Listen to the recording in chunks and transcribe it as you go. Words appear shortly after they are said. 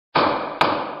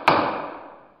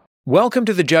Welcome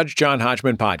to the Judge John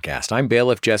Hodgman podcast. I'm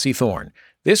bailiff Jesse Thorne.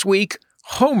 This week,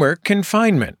 Homer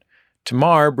confinement.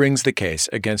 Tamar brings the case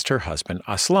against her husband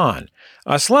Aslan.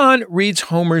 Aslan reads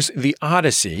Homer's The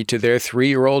Odyssey to their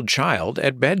 3-year-old child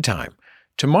at bedtime.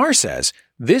 Tamar says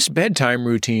this bedtime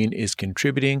routine is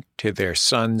contributing to their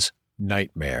son's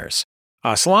nightmares.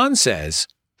 Aslan says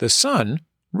the son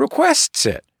requests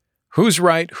it. Who's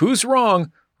right, who's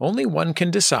wrong? Only one can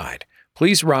decide.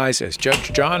 Please rise as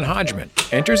Judge John Hodgman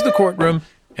enters the courtroom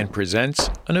and presents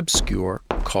an obscure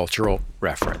cultural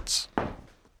reference.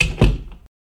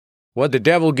 What'd the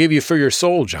devil give you for your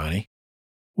soul, Johnny?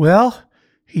 Well,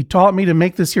 he taught me to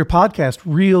make this here podcast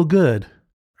real good.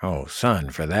 Oh, son,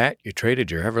 for that, you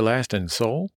traded your everlasting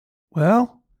soul?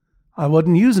 Well, I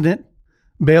wasn't using it.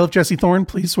 Bailiff Jesse Thorne,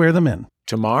 please swear them in.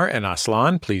 Tamar and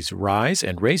Aslan, please rise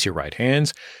and raise your right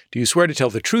hands. Do you swear to tell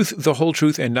the truth, the whole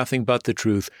truth, and nothing but the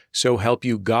truth, so help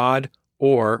you God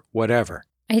or whatever?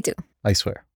 I do. I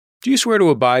swear. Do you swear to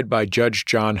abide by Judge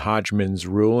John Hodgman's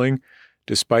ruling,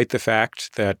 despite the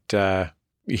fact that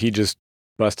he just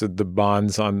busted the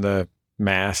bonds on the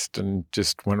mast and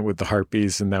just went with the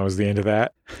harpies and that was the end of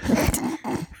that?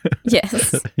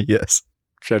 Yes. Yes.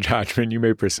 Judge Hodgman, you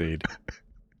may proceed.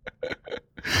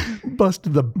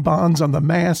 Busted the bonds on the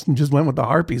mast and just went with the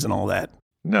harpies and all that.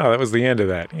 No, that was the end of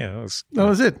that. Yeah, That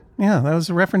was it. Yeah, that was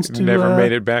a reference to... Never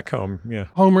made it back home. Yeah.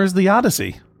 Homer's The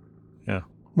Odyssey. Yeah.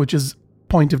 Which is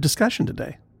point of discussion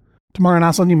today. Tamar and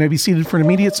Aslan, you may be seated for an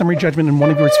immediate summary judgment in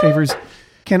one of your favors.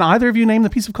 Can either of you name the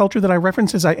piece of culture that I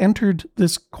referenced as I entered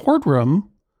this courtroom?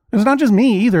 It was not just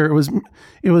me either. It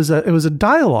was a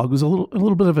dialogue. It was a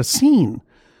little bit of a scene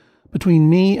between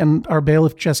me and our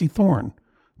bailiff Jesse Thorne.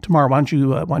 Tamar, why don't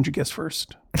you guess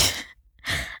first?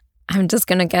 I'm just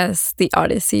going to guess The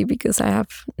Odyssey because I have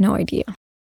no idea.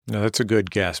 No, that's a good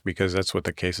guess because that's what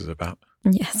the case is about.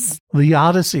 Yes. The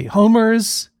Odyssey.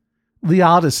 Homer's The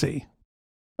Odyssey.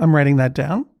 I'm writing that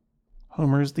down.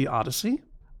 Homer's The Odyssey.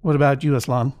 What about you,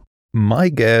 Aslan? My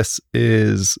guess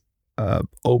is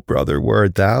Oh Brother, Where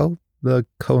Art Thou? The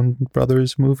Coen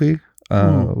Brothers movie,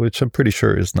 which I'm pretty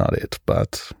sure is not it.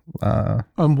 But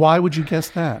why would you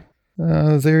guess that?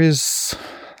 There is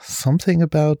something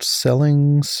about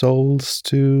selling souls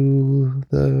to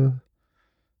the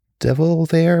devil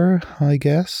there, I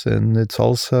guess. And it's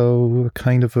also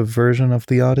kind of a version of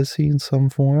the Odyssey in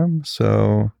some form.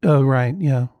 So. Oh, right.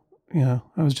 Yeah. Yeah.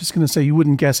 I was just going to say you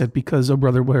wouldn't guess it because Oh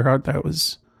Brother, Where Art Thou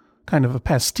was kind of a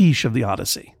pastiche of the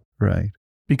Odyssey. Right.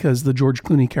 Because the George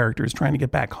Clooney character is trying to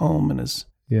get back home and is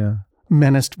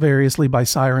menaced variously by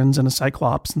sirens and a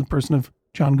cyclops in the person of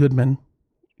John Goodman.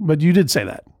 But you did say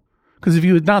that. Because if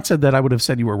you had not said that, I would have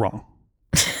said you were wrong.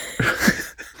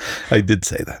 I did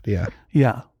say that, yeah.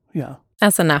 Yeah, yeah.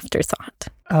 As an afterthought.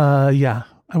 Yeah.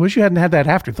 I wish you hadn't had that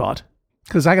afterthought.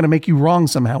 Because I got to make you wrong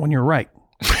somehow when you're right.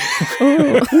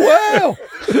 Wow!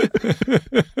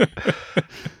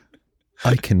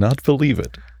 I cannot believe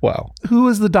it. Wow. Who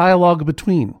is the dialogue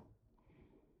between?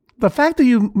 The fact that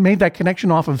you made that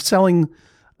connection off of selling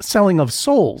of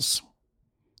souls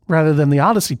rather than the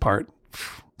Odyssey part,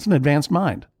 it's an advanced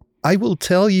mind. I will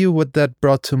tell you what that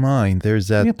brought to mind. There's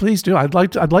that. Yeah, please do. I'd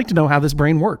like to know how this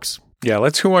brain works. Yeah,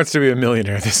 let's Who Wants to Be a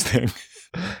Millionaire this thing.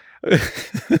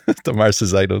 Tamar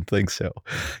says, I don't think so.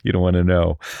 You don't want to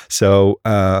know. So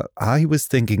I was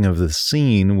thinking of the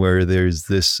scene where there's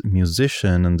this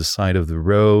musician on the side of the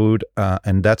road,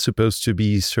 and that's supposed to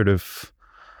be sort of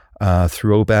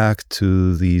throwback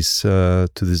to this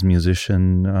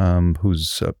musician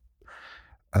who's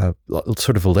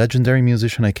sort of a legendary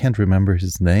musician. I can't remember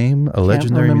his name.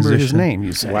 Legendary musician. His name,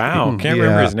 you say. Wow, can't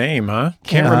remember his name, huh?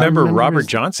 Can't remember Robert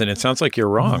Johnson. It sounds like you're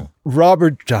wrong.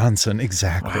 Robert Johnson,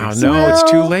 exactly. Wow, no, it's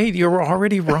too late. You're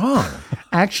already wrong.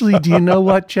 Actually, do you know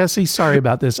what, Jesse? Sorry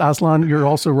about this. Aslan, you're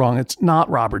also wrong. It's not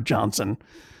Robert Johnson.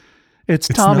 It's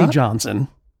Tommy Johnson.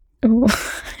 Ooh.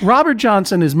 Robert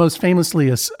Johnson is most famously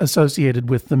associated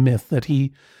with the myth that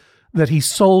he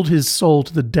sold his soul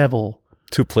to the devil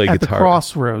to play at guitar. The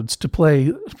crossroads to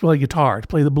play guitar, to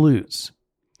play the blues.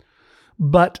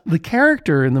 But the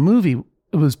character in the movie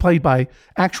was played by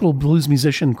actual blues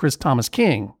musician Chris Thomas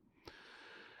King,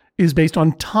 is based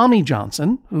on Tommy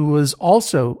Johnson, who was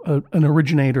also an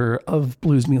originator of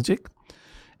blues music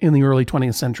in the early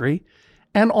 20th century,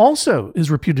 and also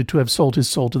is reputed to have sold his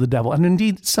soul to the devil. And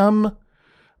indeed, some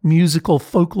musical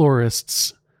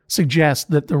folklorists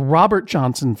suggest that the Robert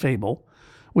Johnson fable,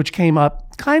 which came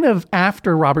up kind of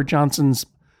after Robert Johnson's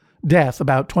death,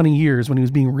 about 20 years when he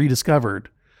was being rediscovered,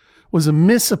 was a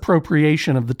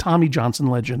misappropriation of the Tommy Johnson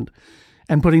legend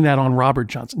and putting that on Robert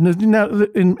Johnson. Now,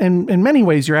 in many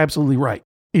ways, you're absolutely right.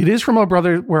 It is from Oh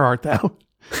Brother, Where Art Thou?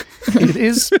 It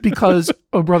is because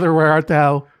O Brother, Where Art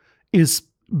Thou is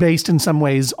based in some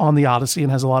ways on the Odyssey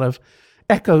and has a lot of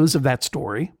echoes of that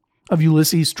story, of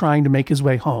Ulysses trying to make his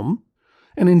way home.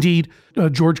 And indeed,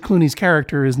 George Clooney's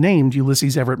character is named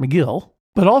Ulysses Everett McGill.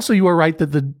 But also you are right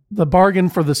that the bargain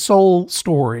for the soul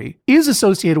story is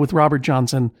associated with Robert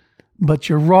Johnson, but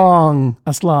you're wrong,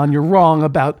 Aslan. You're wrong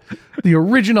about the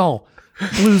original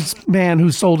blues man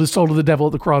who sold his soul to the devil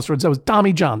at the crossroads. That was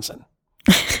Tommy Johnson.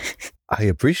 I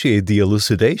appreciate the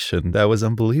elucidation. That was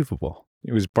unbelievable.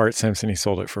 It was Bart Simpson. He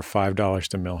sold it for $5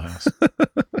 to Milhouse.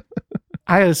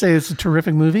 I gotta say, it's a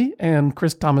terrific movie, and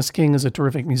Chris Thomas King is a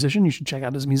terrific musician. You should check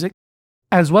out his music,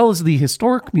 as well as the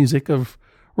historic music of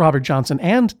Robert Johnson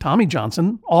and Tommy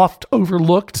Johnson, oft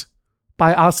overlooked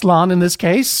by Aslan in this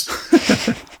case.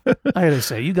 I gotta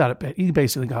say, you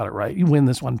basically got it right. You win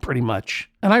this one pretty much.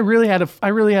 And I really had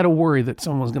a worry that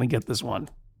someone was going to get this one.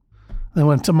 And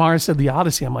when Tamar said the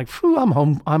Odyssey, I'm like, phew, I'm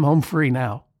home free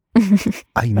now. That's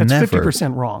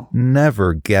 50% wrong.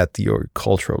 Never get your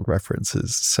cultural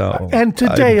references. So, and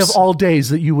today of all days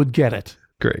that you would get it.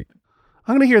 Great.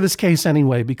 I'm going to hear this case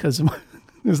anyway because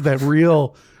there's that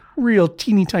real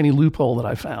teeny tiny loophole that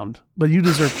I found. But you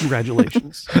deserve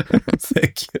congratulations.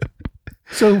 Thank you.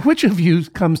 So, which of you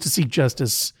comes to seek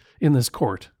justice in this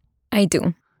court? I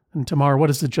do. And Tamar, what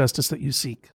is the justice that you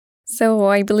seek? So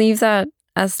I believe that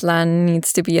Aslan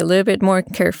needs to be a little bit more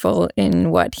careful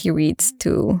in what he reads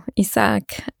to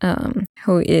Isaac,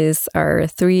 who is our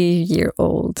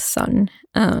 3-year-old son.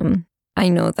 I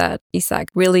know that Isaac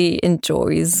really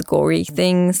enjoys gory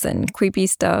things and creepy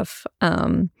stuff,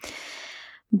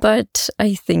 but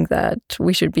I think that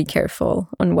we should be careful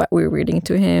on what we're reading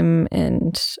to him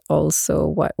and also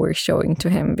what we're showing to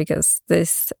him, because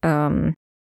this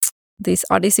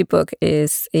Odyssey book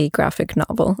is a graphic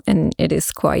novel, and it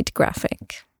is quite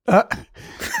graphic.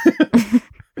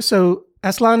 So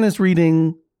Aslan is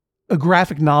reading a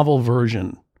graphic novel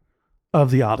version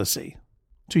of the Odyssey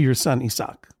to your son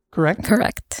Isaac, correct?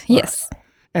 Correct, yes.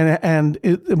 And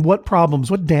what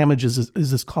problems, what damages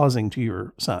is this causing to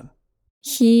your son?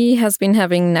 He has been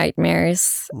having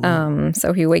nightmares.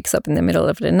 So he wakes up in the middle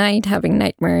of the night having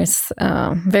nightmares,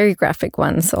 very graphic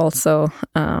ones also,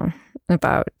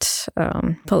 about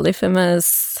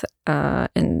Polyphemus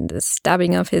and the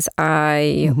stabbing of his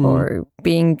eye, or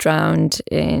being drowned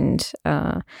in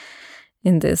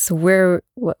this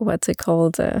what's it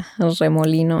called? El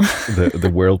remolino. The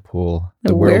whirlpool.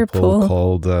 The whirlpool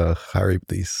called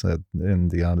Charybdis in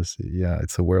the Odyssey. Yeah,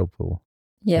 it's a whirlpool.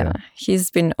 Yeah, he's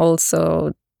been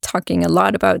also talking a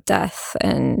lot about death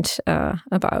and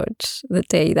about the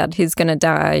day that he's going to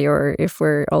die, or if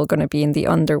we're all going to be in the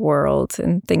underworld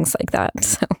and things like that.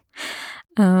 So,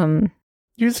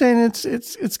 you're saying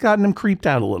it's gotten him creeped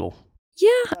out a little.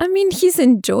 Yeah, I mean, he's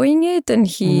enjoying it and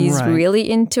he's really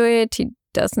into it. He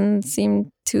doesn't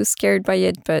seem too scared by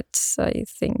it, but I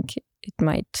think it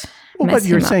might mess him up. But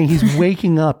you're saying he's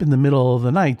waking up in the middle of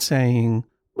the night saying,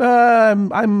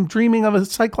 I'm dreaming of a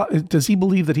cyclops. Does he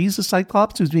believe that he's a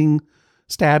cyclops who's being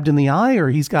stabbed in the eye, or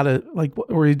he's got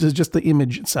or is it just the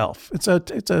image itself? It's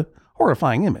a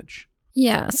horrifying image.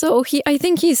 Yeah, so I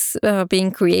think he's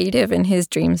being creative in his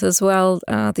dreams as well.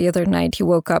 The other night he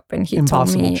woke up and he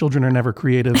Impossible. told me... Children are never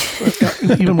creative,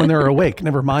 even when they're awake,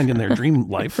 never mind in their dream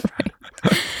life. Right.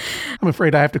 I'm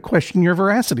afraid I have to question your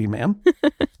veracity, ma'am.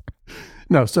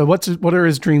 No, so what are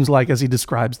his dreams like as he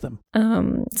describes them?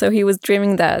 So he was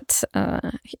dreaming that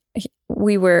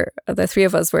the three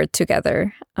of us were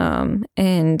together,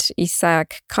 and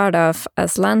Isaac cut off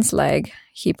Aslan's leg.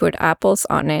 He put apples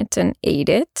on it and ate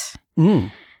it.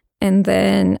 Mm. And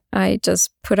then I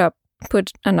just put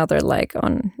another leg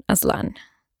on Aslan.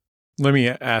 Let me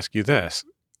ask you this.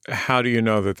 How do you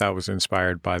know that was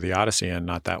inspired by the Odyssey and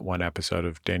not that one episode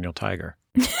of Daniel Tiger?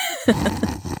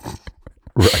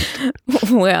 Right.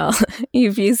 Well,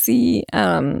 if you see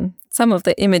some of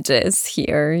the images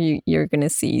here, you're going to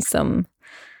see some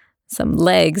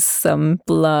legs, some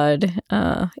blood,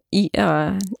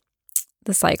 the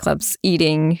Cyclops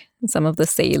eating some of the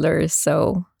sailors.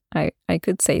 So I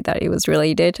could say that it was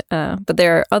related. But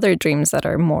there are other dreams that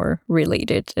are more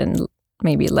related and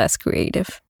maybe less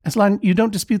creative. Aslan, you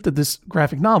don't dispute that this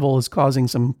graphic novel is causing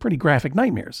some pretty graphic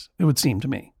nightmares, it would seem to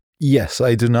me. Yes,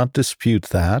 I do not dispute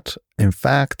that. In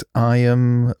fact, I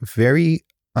am very,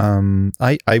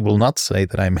 I will not say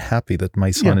that I'm happy that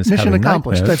my son is having mission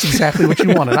accomplished. nightmares. That's exactly what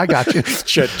you wanted. I got you.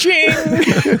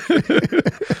 Cha-ching!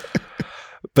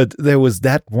 But there was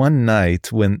that one night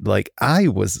when I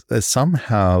was,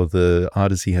 somehow the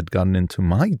Odyssey had gotten into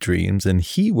my dreams, and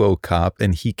he woke up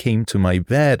and he came to my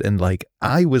bed and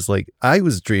I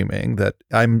was dreaming that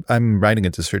I'm writing a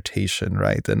dissertation,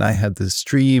 right? And I had this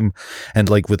dream, and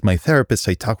like with my therapist,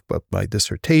 I talk about my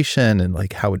dissertation and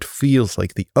like how it feels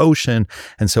like the ocean.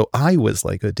 And so I was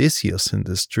like Odysseus in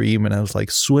this dream, and I was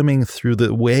like swimming through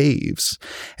the waves,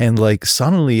 and like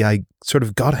suddenly I sort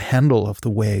of got a handle of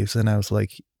the waves, and I was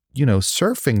like,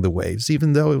 surfing the waves,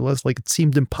 even though it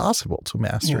seemed impossible to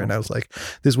master. Yeah. And I was like,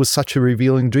 this was such a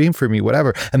revealing dream for me,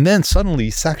 whatever. And then suddenly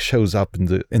Zach shows up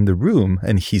in the room,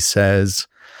 and he says,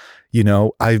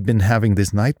 I've been having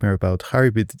this nightmare about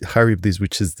Charybdis,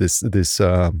 which is this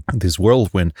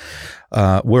whirlpool,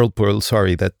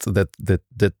 that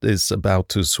is about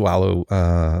to swallow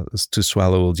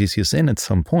Odysseus in at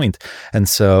some point. And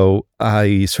so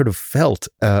I sort of felt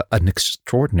an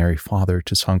extraordinary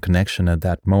father-to-son connection at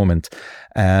that moment.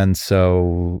 And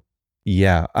so,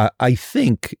 yeah, I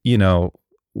think,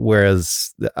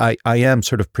 whereas I am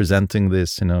sort of presenting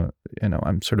this,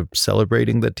 I'm sort of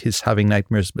celebrating that he's having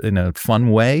nightmares in a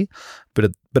fun way,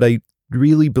 but I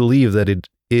really believe that it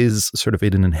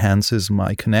enhances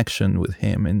my connection with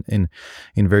him in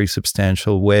very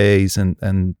substantial ways,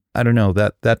 and I don't know,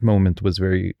 that moment was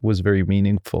very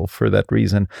meaningful for that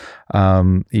reason,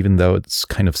 even though it's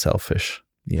kind of selfish.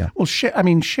 Yeah. Well,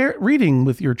 reading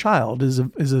with your child is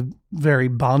a very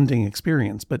bonding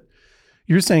experience, but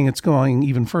you're saying it's going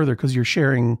even further because you're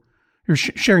sharing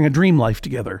a dream life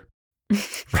together.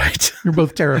 Right. You're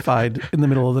both terrified in the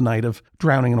middle of the night of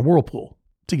drowning in a whirlpool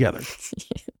together.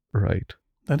 Right.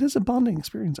 That is a bonding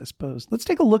experience, I suppose. Let's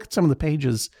take a look at some of the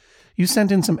pages. You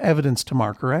sent in some evidence,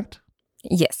 Tamar, correct?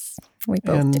 Yes, we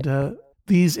both did. And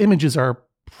these images are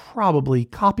probably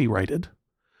copyrighted,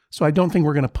 so I don't think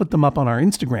we're going to put them up on our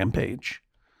Instagram page.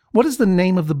 What is the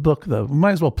name of the book, though? We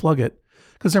might as well plug it,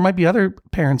 because there might be other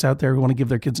parents out there who want to give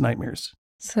their kids nightmares.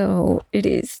 So it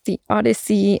is The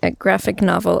Odyssey, a graphic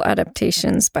novel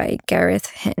adaptations by Gareth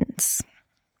Hines.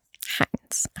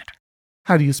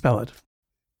 How do you spell it?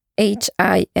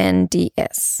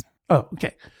 Hinds. Oh,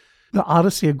 okay. The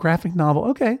Odyssey, a graphic novel.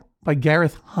 Okay. By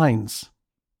Gareth Hines.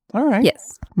 All right.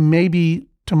 Yes. Maybe,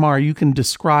 Tamar, you can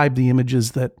describe the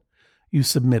images that you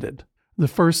submitted. The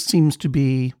first seems to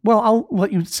be, well, I'll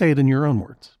let you say it in your own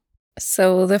words.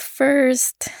 So the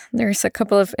first, there's a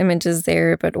couple of images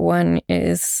there, but one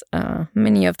is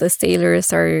many of the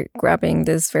sailors are grabbing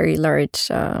this very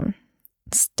large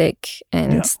stick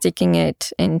and sticking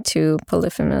it into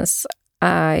Polyphemus'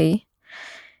 eye.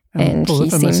 And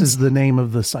Polyphemus is the name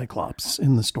of the Cyclops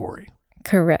in the story.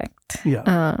 Correct.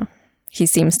 Yeah. He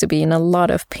seems to be in a lot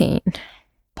of pain.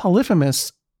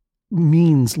 Polyphemus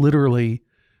means literally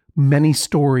many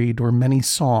storied or many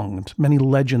songed, many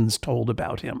legends told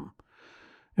about him.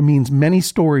 It means many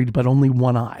storied, but only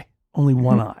one eye. Only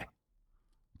one eye.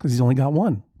 Because he's only got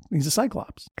one. He's a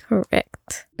Cyclops.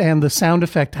 Correct. And the sound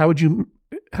effect, how would you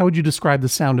describe the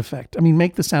sound effect? I mean,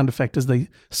 make the sound effect as they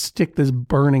stick this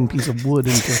burning piece of wood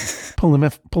into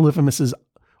Polyphemus's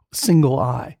single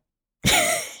eye.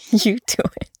 You do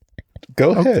it.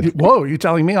 Go ahead. Whoa, you're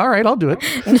telling me? All right, I'll do it.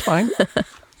 That's fine.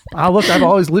 Look, I've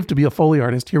always lived to be a Foley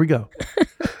artist. Here we go.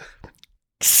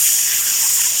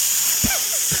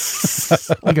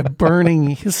 Like a burning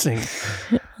hissing.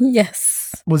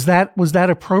 Yes. Was that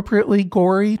appropriately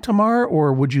gory, Tamar,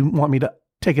 or would you want me to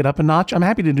take it up a notch? I'm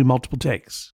happy to do multiple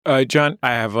takes. John,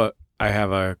 I have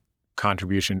a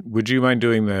contribution. Would you mind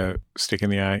doing the stick in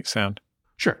the eye sound?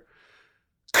 Sure.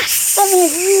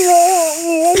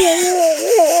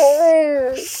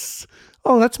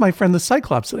 Oh, that's my friend the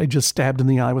Cyclops that I just stabbed in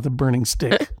the eye with a burning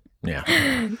stick. Yeah.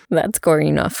 That's gory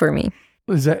enough for me.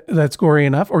 That's gory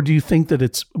enough? Or do you think that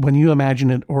it's, when you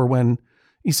imagine it or when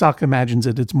Isak imagines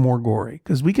it, it's more gory?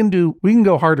 Because we can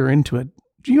go harder into it.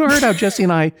 You heard how Jesse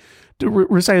and I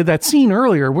recited that scene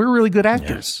earlier. We're really good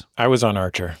actors. Yes. I was on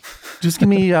Archer. Just give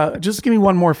me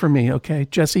one more from me, okay?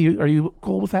 Jesse, are you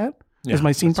cool with that? Yeah, as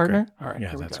my scene partner? Great. All right.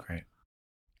 Yeah, that's great.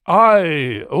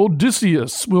 I,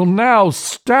 Odysseus, will now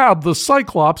stab the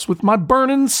Cyclops with my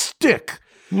burning stick.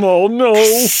 Oh, no.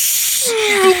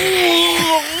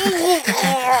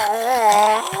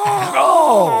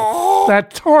 Oh,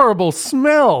 that horrible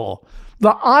smell.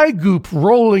 The eye goop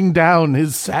rolling down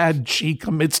his sad cheek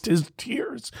amidst his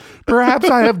tears. Perhaps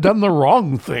I have done the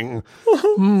wrong thing.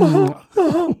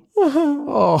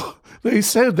 Oh,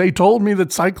 they told me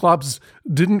that Cyclops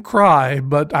didn't cry,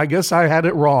 but I guess I had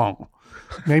it wrong.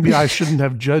 Maybe I shouldn't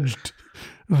have judged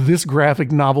this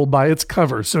graphic novel by its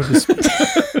cover, so to speak.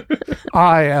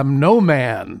 I am no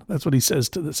man. That's what he says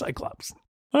to the Cyclops.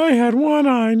 I had one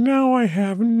eye, now I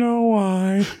have no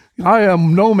eye. I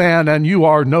am no man and you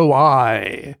are no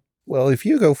eye. Well, if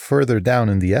you go further down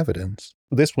in the evidence,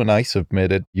 this one I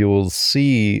submitted, you will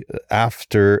see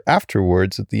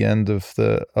afterwards at the end of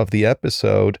the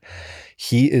episode,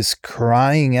 he is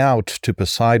crying out to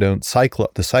Poseidon,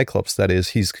 the Cyclops. That is,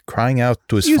 he's crying out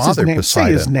to his father Poseidon.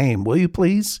 Say his name, will you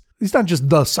please? He's not just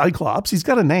the Cyclops. He's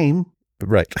got a name.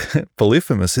 Right.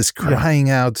 Polyphemus is crying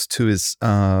out to his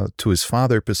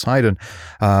father Poseidon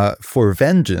for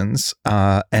vengeance,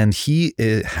 and he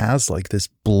has like this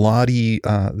bloody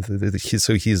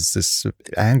so he's this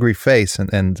angry face,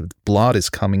 and blood is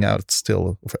coming out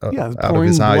still out of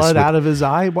his eyes. Blood out of his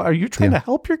eye. Are you trying to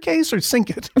help your case or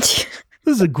sink it? This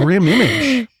is a grim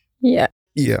image. Yeah.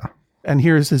 And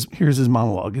here's his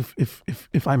monologue,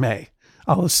 if I may.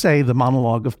 I'll say the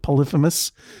monologue of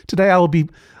Polyphemus. Today I will be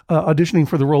auditioning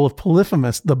for the role of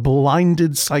Polyphemus, the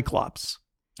blinded Cyclops.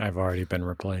 I've already been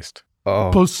replaced.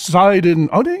 Oh, Poseidon.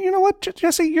 Oh, you know what,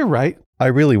 Jesse? You're right. I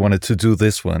really wanted to do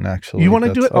this one, actually. You want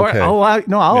to do it? Okay. I'll allow it.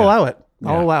 I'll allow it.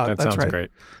 That That's sounds right.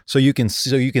 great. So you can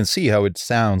see how it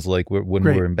sounds like when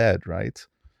we're in bed, right?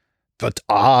 But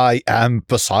I am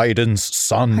Poseidon's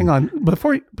son. Hang on.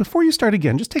 Before you start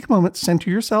again, just take a moment, center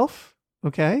yourself,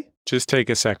 okay? Just take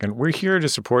a second. We're here to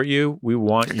support you. We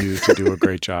want you to do a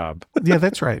great job. Yeah,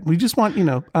 that's right. We just want,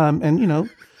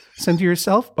 center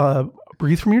yourself,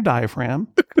 breathe from your diaphragm.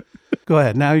 Go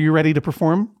ahead. Now you're ready to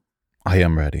perform? I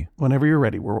am ready. Whenever you're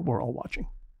ready, we're all watching.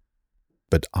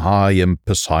 But I am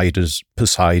Poseidon's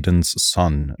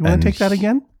son. You want to take that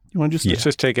again? You want to just... Let's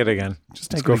just take it again.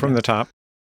 Let's go from the top.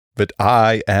 But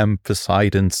I am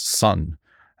Poseidon's son,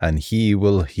 and he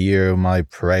will hear my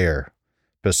prayer.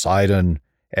 Poseidon,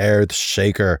 earth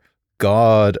shaker,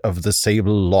 god of the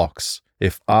sable locks,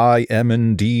 if I am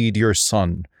indeed your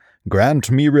son,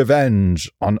 grant me revenge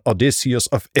on Odysseus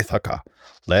of Ithaca.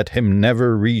 Let him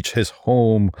never reach his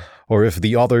home, or if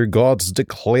the other gods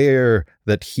declare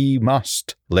that he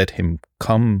must, let him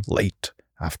come late,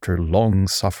 after long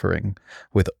suffering,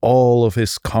 with all of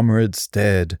his comrades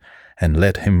dead, and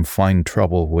let him find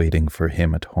trouble waiting for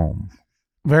him at home.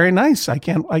 Very nice. I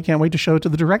can't wait to show it to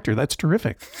the director. That's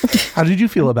terrific. How did you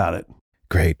feel about it?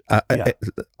 Great.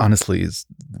 Honestly,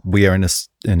 we are in this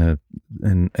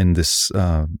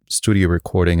studio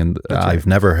recording, and I've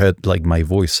never heard like my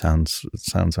voice sounds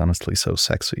honestly so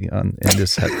sexy in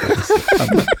this headphones.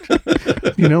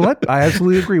 You know what? I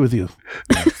absolutely agree with you.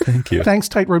 Thank you. Thanks,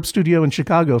 Tightrope Studio in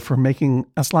Chicago, for making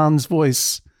Aslan's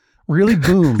voice really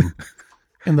boom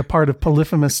in the part of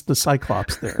Polyphemus the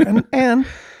Cyclops there. And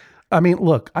I mean,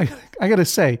 look, I got to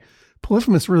say,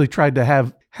 Polyphemus really tried to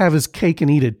have his cake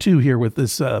and eat it too here with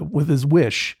this with his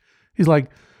wish. He's like,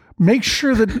 make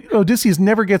sure that Odysseus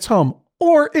never gets home,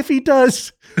 or if he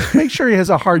does, make sure he has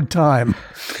a hard time.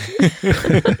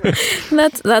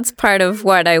 That's part of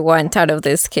what I want out of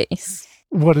this case.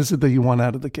 What is it that you want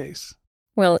out of the case?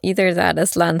 Well, either that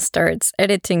Aslan starts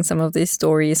editing some of these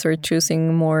stories or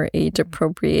choosing more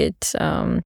age-appropriate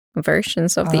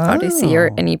versions of the Odyssey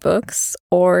or any books,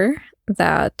 or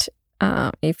that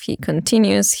if he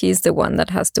continues, he's the one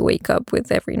that has to wake up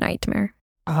with every nightmare.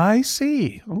 I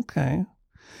see. Okay.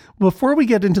 Before we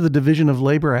get into the division of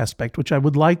labor aspect, which I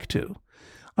would like to,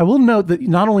 I will note that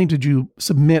not only did you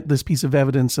submit this piece of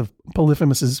evidence of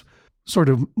Polyphemus's sort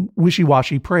of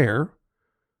wishy-washy prayer,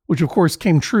 which of course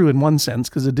came true in one sense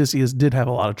because Odysseus did have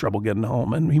a lot of trouble getting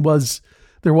home, and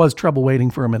there was trouble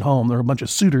waiting for him at home. There were a bunch of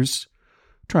suitors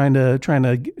trying to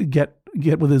get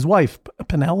with his wife,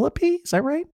 Penelope. Is that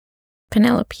right?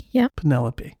 Penelope, yeah.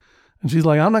 Penelope. And she's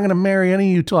like, I'm not going to marry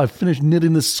any of you till I've finished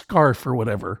knitting this scarf or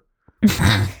whatever.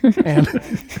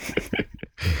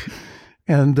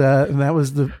 and that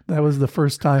was the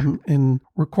first time in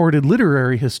recorded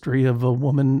literary history of a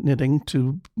woman knitting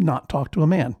to not talk to a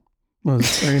man. It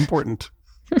was very important.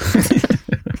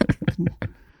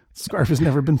 Scarf has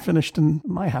never been finished in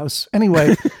my house.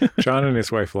 Anyway. John and his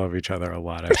wife love each other a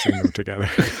lot. I've seen them together.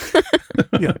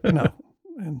 Yeah, no.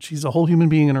 And she's a whole human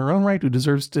being in her own right who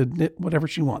deserves to knit whatever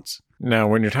she wants. Now,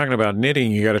 when you're talking about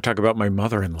knitting, you got to talk about my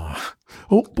mother-in-law.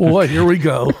 Oh, boy, here we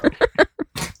go.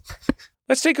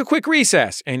 Let's take a quick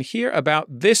recess and hear about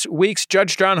this week's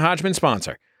Judge John Hodgman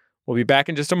sponsor. We'll be back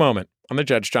in just a moment on the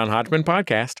Judge John Hodgman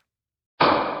podcast.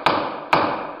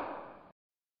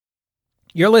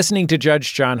 You're listening to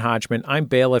Judge John Hodgman. I'm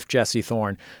bailiff Jesse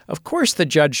Thorne. Of course, the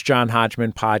Judge John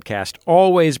Hodgman podcast,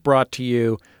 always brought to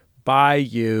you by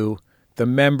you, the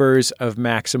members of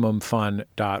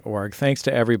MaximumFun.org. Thanks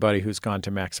to everybody who's gone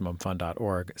to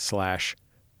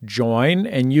MaximumFun.org/join,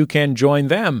 and you can join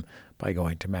them by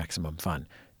going to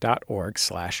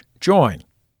MaximumFun.org/join.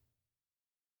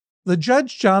 The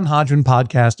Judge John Hodgman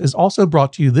podcast is also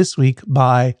brought to you this week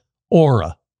by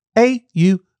Aura.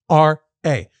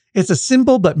 A-U-R-A. It's a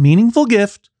simple but meaningful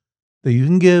gift that you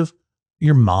can give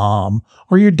your mom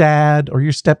or your dad or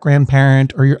your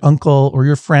step-grandparent or your uncle or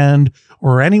your friend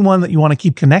or anyone that you want to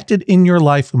keep connected in your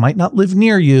life who might not live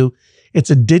near you, it's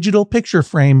a digital picture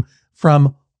frame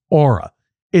from Aura.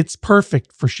 It's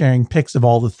perfect for sharing pics of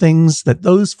all the things that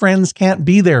those friends can't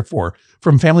be there for,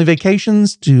 from family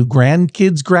vacations to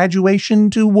grandkids' graduation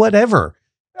to whatever.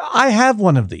 I have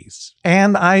one of these,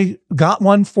 and I got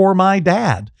one for my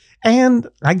dad, and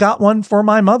I got one for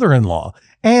my mother-in-law,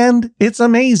 and it's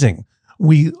amazing.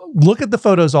 We look at the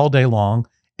photos all day long,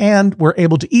 and we're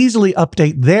able to easily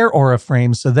update their Aura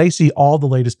frames so they see all the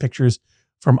latest pictures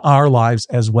from our lives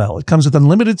as well. It comes with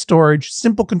unlimited storage,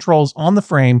 simple controls on the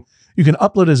frame. You can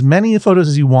upload as many photos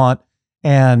as you want,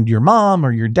 and your mom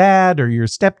or your dad or your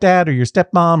stepdad or your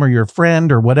stepmom or your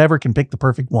friend or whatever can pick the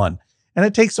perfect one. And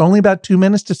it takes only about 2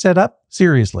 minutes to set up.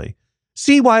 Seriously.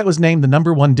 See why it was named the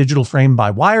 #1 digital frame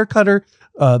by Wirecutter,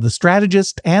 The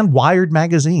Strategist, and Wired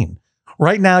Magazine.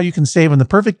 Right now, you can save on the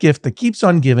perfect gift that keeps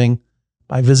on giving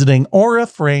by visiting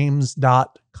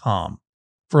auraframes.com.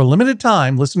 For a limited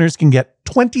time, listeners can get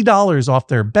 $20 off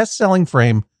their best-selling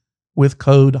frame with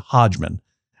code Hodgman.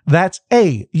 That's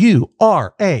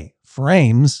AURA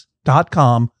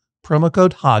frames.com, promo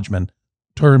code Hodgman.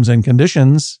 Terms and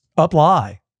conditions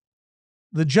apply.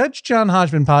 The Judge John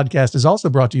Hodgman podcast is also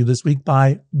brought to you this week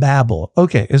by Babbel.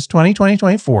 Okay, it's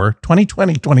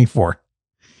 2020-24.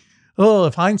 Oh,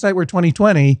 if hindsight were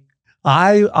 2020,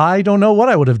 I don't know what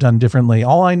I would have done differently.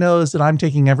 All I know is that I'm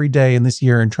taking every day in this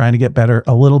year and trying to get better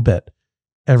a little bit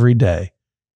every day.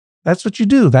 That's what you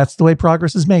do. That's the way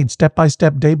progress is made, step by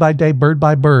step, day by day, bird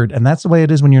by bird. And that's the way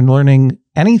it is when you're learning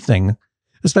anything,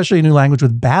 especially a new language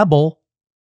with Babbel.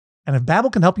 And if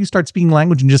Babbel can help you start speaking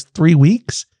language in just 3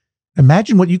 weeks,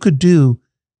 imagine what you could do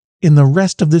in the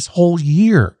rest of this whole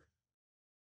year.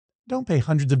 Don't pay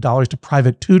hundreds of dollars to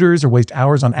private tutors or waste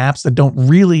hours on apps that don't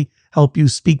really help you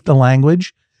speak the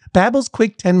language. Babbel's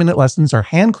quick 10-minute lessons are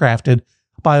handcrafted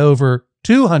by over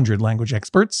 200 language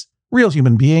experts, real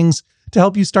human beings, to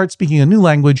help you start speaking a new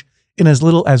language in as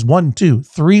little as 1, 2,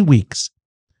 3 weeks.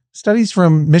 Studies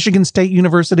from Michigan State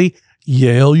University,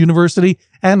 Yale University,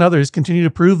 and others continue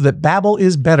to prove that Babbel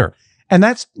is better. And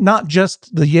that's not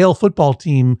just the Yale football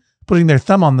team putting their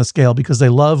thumb on the scale because they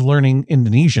love learning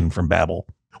Indonesian from Babbel.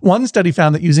 One study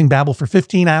found that using Babbel for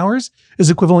 15 hours is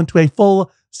equivalent to a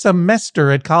full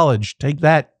semester at college. Take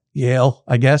that, Yale,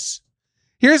 I guess.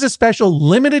 Here's a special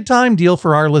limited time deal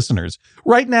for our listeners.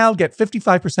 Right now, get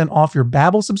 55% off your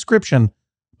Babbel subscription,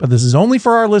 but this is only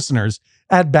for our listeners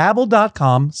at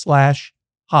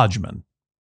babbel.com/Hodgman.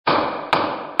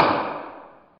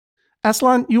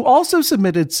 Aslan, you also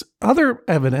submitted other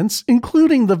evidence,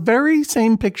 including the very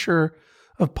same picture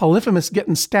of Polyphemus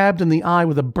getting stabbed in the eye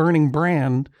with a burning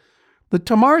brand that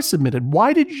Tamar submitted.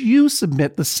 Why did you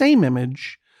submit the same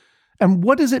image, and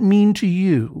what does it mean to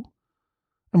you?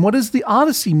 And what does the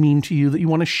Odyssey mean to you that you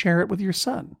want to share it with your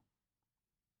son?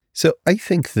 So I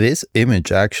think this image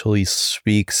actually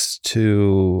speaks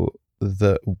to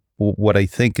what I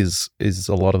think is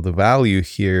a lot of the value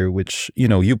here, which,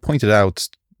 you pointed out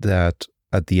that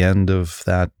at the end of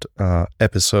that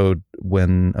episode,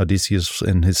 when Odysseus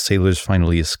and his sailors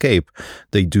finally escape,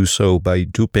 they do so by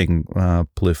duping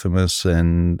Polyphemus,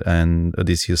 and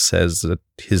Odysseus says that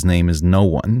his name is no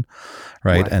one,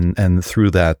 right? And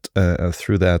through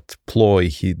that ploy,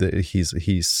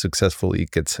 he successfully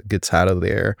gets out of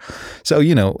there. So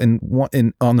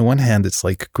on the one hand, it's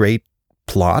like great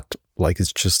plot, like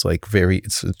it's just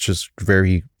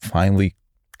very finely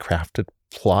crafted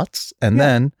plots. And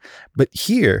then, but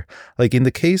here, like in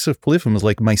the case of Polyphemus,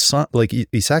 like my son, like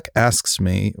Isaac asks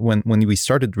me when we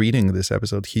started reading this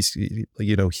episode, he's,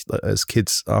 as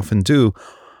kids often do,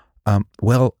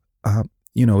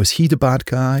 is he the bad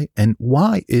guy? And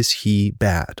why is he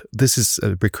bad? This is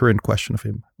a recurrent question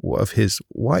of his,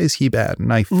 why is he bad?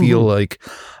 And I feel like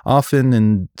often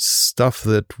in stuff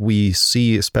that we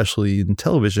see, especially in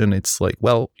television, it's like,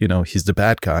 he's the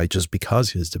bad guy just because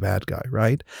he's the bad guy,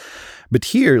 right? But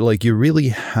here, like, you really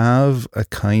have a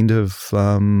kind of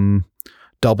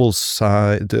double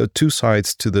side, two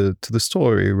sides to the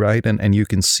story, right? And you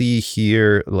can see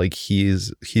here, like,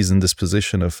 he's in this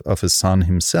position of a son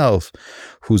himself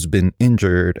who's been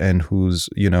injured and who's,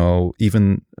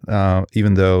 even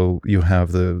though you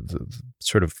have the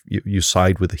sort of, you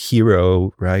side with the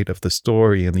hero, right, of the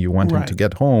story, and you want him to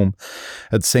get home,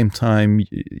 at the same time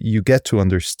you get to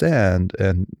understand,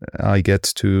 and I get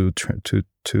to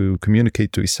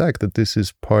communicate to Isaac that this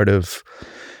is part of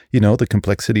the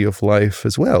complexity of life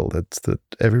as well, that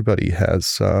everybody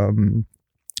has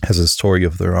has a story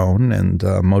of their own and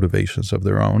motivations of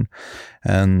their own,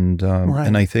 and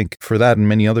and I think for that and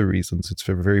many other reasons, it's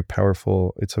a very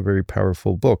powerful. It's a very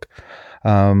powerful book.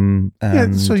 And,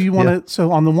 so you want to.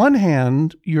 So on the one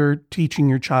hand, you're teaching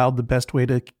your child the best way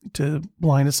to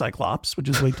blind a cyclops, which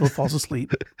is wait till it falls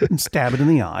asleep and stab it in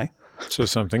the eye. So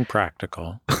something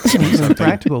practical, something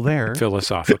practical there,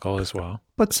 philosophical as well.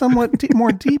 But somewhat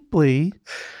more deeply,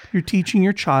 you're teaching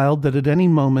your child that at any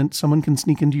moment someone can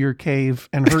sneak into your cave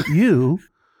and hurt you,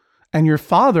 and your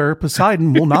father,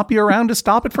 Poseidon, will not be around to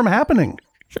stop it from happening,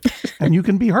 and you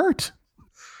can be hurt.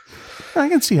 I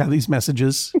can see how these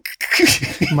messages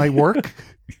might work.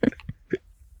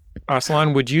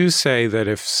 Aslan, would you say that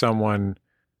if someone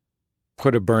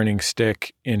put a burning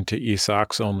stick into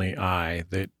Isak's only eye,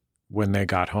 that when they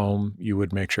got home, you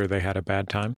would make sure they had a bad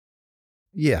time?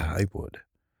 Yeah, I would.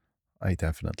 I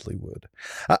definitely would.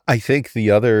 I think the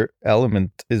other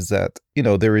element is that,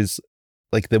 there is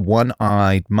like the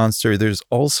one-eyed monster. There's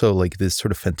also like this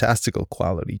sort of fantastical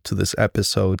quality to this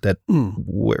episode that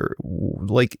where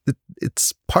like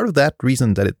it's part of that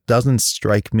reason that it doesn't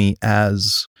strike me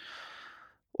as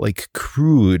like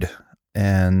crude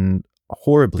and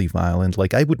horribly violent.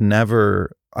 Like I would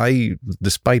never,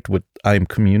 despite what I'm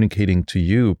communicating to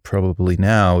you probably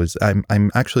now, is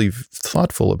I'm actually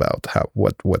thoughtful about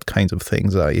what kinds of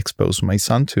things I expose my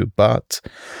son to, but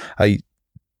I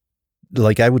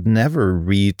would never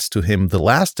read to him the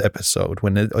last episode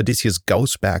when Odysseus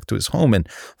goes back to his home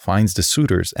and finds the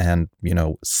suitors and,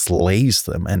 slays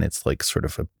them. And it's like sort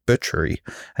of a butchery.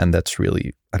 And that's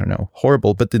really, I don't know,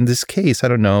 horrible. But in this case, I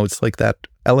don't know, it's like that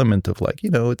element of like,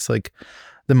 it's like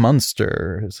the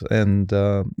monsters and,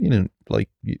 like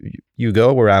you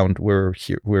go around, we're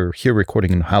here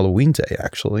recording on Halloween Day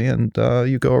actually. And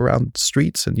you go around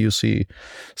streets and you see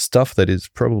stuff that is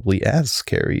probably as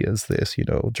scary as this,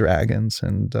 dragons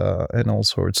and all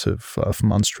sorts of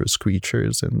monstrous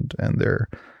creatures. And they're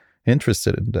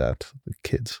interested in that, the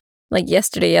kids. Like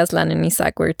yesterday, Aslan and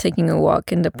Isak were taking a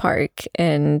walk in the park,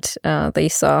 and they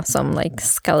saw some like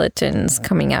skeletons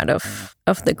coming out of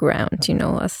the ground,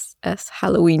 as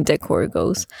Halloween decor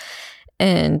goes.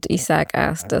 And Isak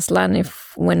asked Aslan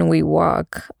if when we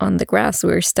walk on the grass,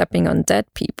 we're stepping on dead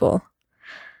people.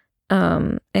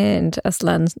 And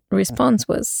Aslan's response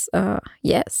was,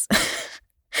 yes.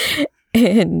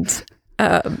 And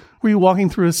were you walking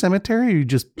through a cemetery, or you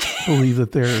just believe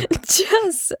that they're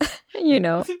just,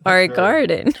 our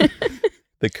garden?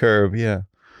 The curb, yeah.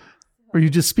 Or are you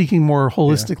just speaking more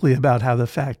holistically about how the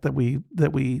fact that we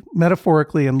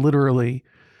metaphorically and literally,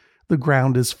 the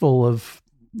ground is full of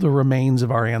the remains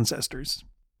of our ancestors?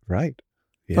 Right.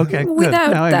 Yeah. Okay.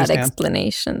 Without that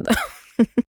explanation, though.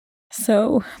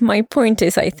 So my point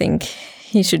is, I think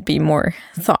he should be more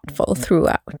thoughtful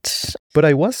throughout. But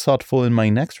I was thoughtful in my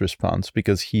next response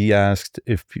because he asked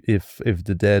if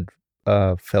the dead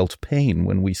felt pain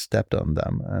when we stepped on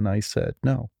them, and I said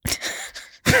no.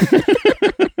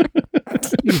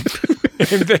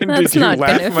 And then did you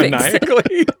laugh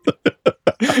maniacally?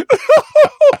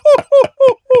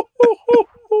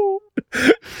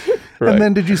 Right. And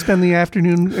then did you spend the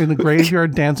afternoon in the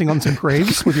graveyard dancing on some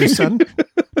graves with your son?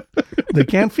 They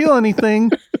can't feel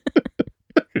anything.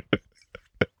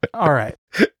 All right.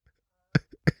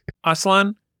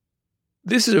 Aslan,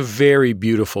 this is a very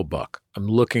beautiful book. I'm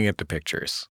looking at the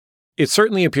pictures. It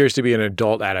certainly appears to be an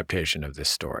adult adaptation of this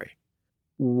story.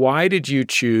 Why did you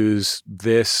choose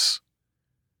this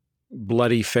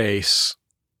bloody face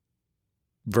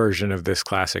version of this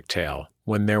classic tale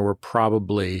when there were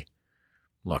probably,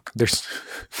 look, there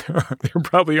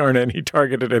probably aren't any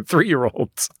targeted at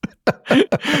 3-year-olds,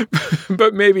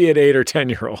 but maybe at 8 or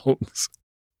 10-year-olds?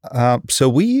 So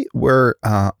we were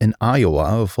in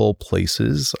Iowa, of all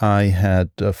places. I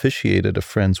had officiated a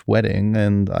friend's wedding,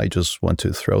 and I just want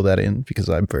to throw that in because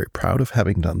I'm very proud of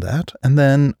having done that. And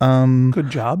then, good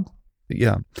job.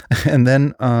 Yeah, and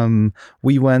then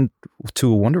we went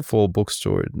to a wonderful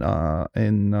bookstore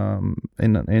in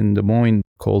Des Moines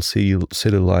called City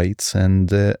Lights,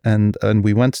 and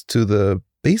we went to the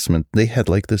basement. They had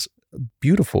like this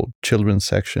beautiful children's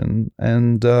section,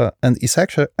 and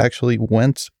Isak actually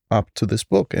went up to this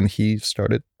book and he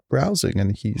started browsing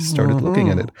and he started looking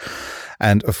at it.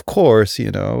 And of course,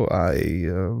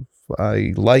 I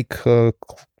like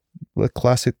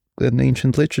classic and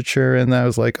ancient literature, and I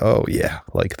was like, oh yeah,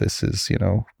 like this is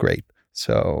great.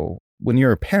 So when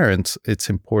you're a parent, it's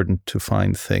important to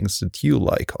find things that you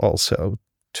like also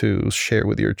to share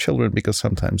with your children, because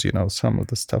sometimes, some of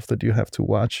the stuff that you have to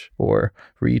watch or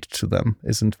read to them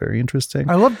isn't very interesting.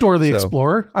 I love Dora the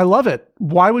Explorer. I love it.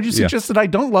 Why would you suggest that I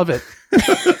don't love it?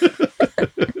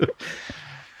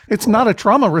 It's not a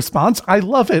trauma response. I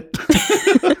love it.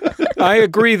 I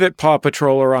agree that Paw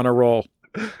Patrol are on a roll.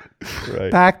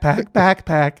 Right. Backpack,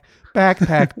 backpack,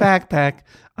 backpack, backpack.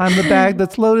 I'm the bag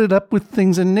that's loaded up with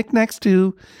things and knickknacks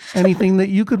too. Anything that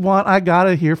you could want, I got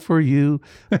it here for you.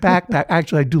 Backpack.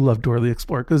 Actually, I do love Dora the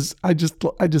Explorer because I just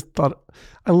thought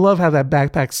I love how that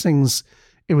backpack sings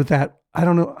it with that. I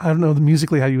don't know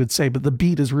musically how you would say, but the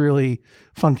beat is really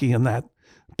funky in that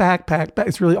backpack.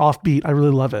 It's really offbeat. I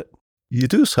really love it. You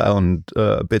do sound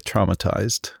a bit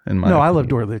traumatized in my opinion. I love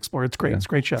Dora the Explorer. It's great. Yeah. It's a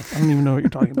great show. I don't even know what you're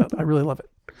talking about. I really love it.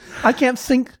 I can't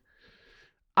think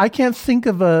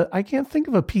of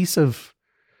a piece of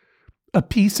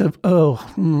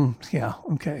yeah,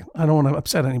 okay. I don't want to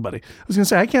upset anybody. I was going to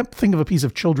say I can't think of a piece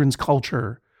of children's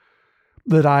culture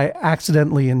that I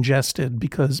accidentally ingested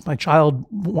because my child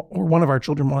or one of our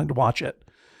children wanted to watch it,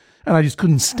 and I just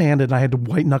couldn't stand it, and I had to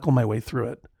white knuckle my way through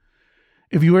it.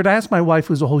 If you were to ask my wife,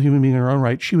 who's a whole human being in her own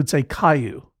right, she would say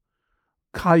Caillou.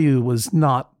 Caillou was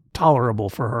not tolerable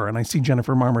for her, and I see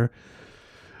Jennifer Marmer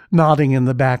nodding in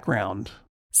the background.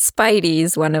 Spidey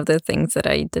is one of the things that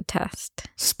I detest.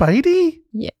 Spidey?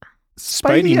 Yeah.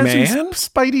 Spidey Man?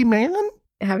 Spidey Man?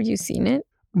 Have you seen it?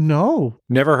 No.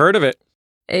 Never heard of it.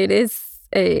 It is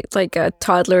like a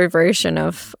toddler version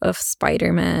of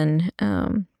Spider-Man.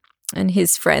 And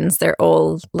his friends, they're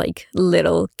all like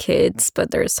little kids,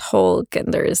 but there's Hulk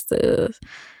and there's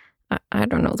I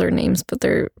don't know their names, but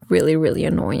they're really, really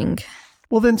annoying.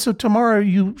 Well, then, so tomorrow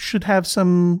you should have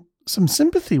some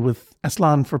sympathy with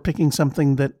Aslan for picking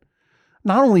something that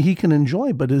not only he can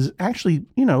enjoy, but is actually,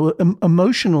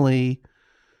 emotionally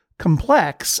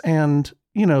complex. And,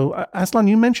 Aslan,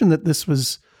 you mentioned that this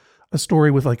was a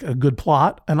story with like a good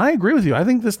plot. And I agree with you. I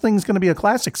think this thing's going to be a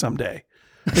classic someday.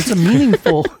 It's a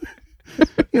meaningful,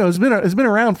 it's been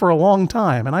around for a long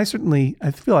time. And I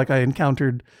feel like I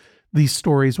encountered these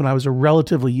stories when I was a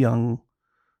relatively young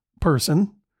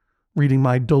person reading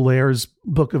my D'Aulaire's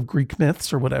book of Greek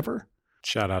myths or whatever.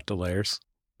 Shout out D'Aulaire's.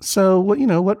 So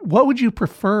what would you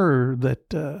prefer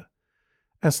that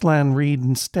Aslan read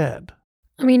instead?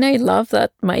 I mean, I love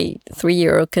that my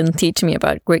 3-year-old can teach me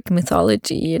about Greek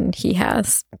mythology, and he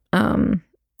has. And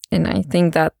I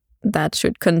think that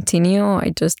should continue.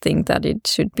 I just think that it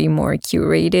should be more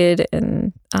curated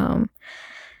and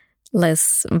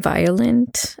less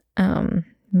violent.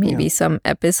 Maybe some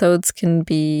episodes can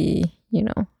be,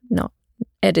 not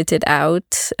edited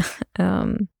out.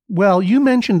 Well, you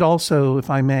mentioned also,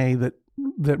 if I may, that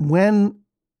when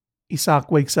Isaac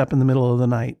wakes up in the middle of the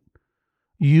night,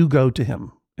 you go to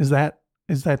him. Is that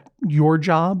your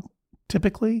job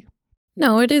typically?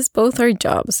 No, it is both our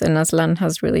jobs, and Aslan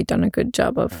has really done a good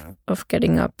job of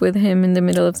getting up with him in the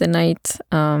middle of the night.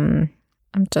 I'm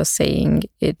just saying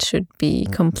it should be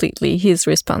completely his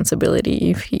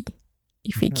responsibility if he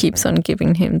keeps on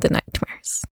giving him the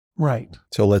nightmares. Right.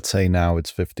 So let's say now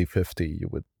it's 50-50.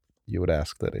 You would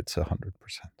ask that it's 100%.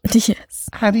 Yes.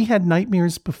 Had he had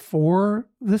nightmares before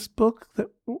this book,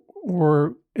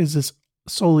 or is this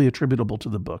solely attributable to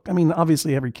the book? I mean,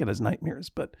 obviously every kid has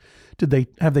nightmares, but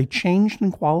have they changed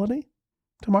in quality,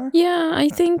 Tamar? Yeah, I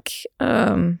think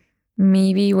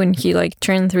maybe when he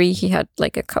turned 3, he had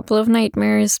a couple of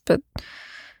nightmares, but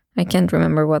I can't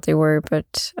remember what they were.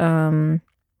 But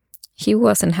he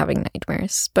wasn't having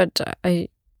nightmares. But I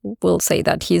will say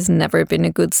that he's never been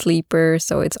a good sleeper,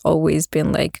 so it's always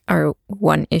been our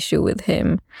one issue with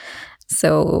him.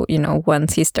 So,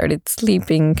 once he started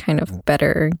sleeping kind of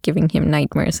better, giving him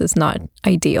nightmares is not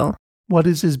ideal. What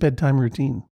is his bedtime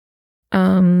routine?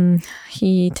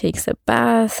 He takes a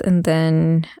bath, and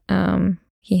then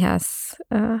he has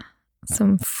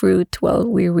some fruit while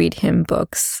we read him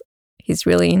books. He's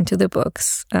really into the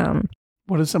books.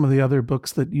 What are some of the other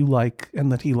books that you like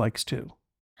and that he likes too?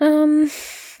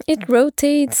 It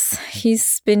rotates.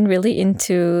 He's been really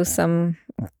into some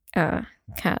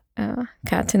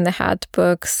Cat in the Hat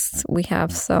books. We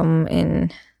have some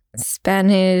in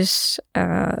Spanish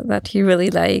that he really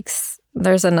likes.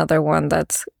 There's another one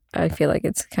that's, I feel like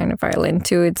it's kind of violent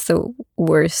too. It's The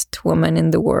Worst Woman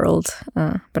in the World,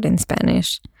 but in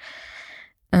Spanish.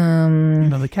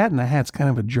 The Cat in the Hat's kind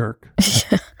of a jerk.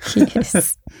 Yeah, he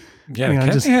is. Yeah, Cat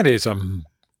in the Hat is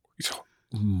he's a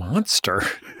monster.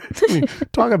 I mean,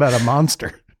 talk about a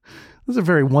monster. This is a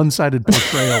very one-sided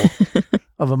portrayal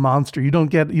of a monster. You don't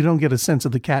get a sense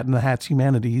of the Cat in the Hat's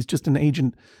humanity. He's just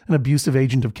an abusive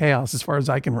agent of chaos, as far as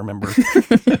I can remember.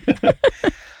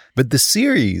 But the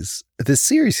series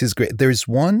is great. There's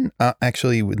one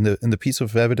actually in the piece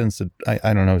of evidence that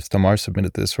I don't know if Tamar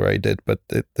submitted this or I did, but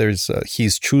there's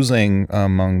he's choosing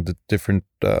among the different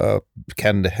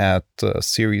Cat in the Hat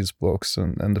series books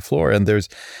and the floor, and there's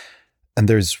And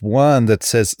there's one that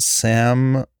says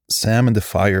Sam and the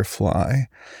Firefly.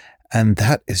 And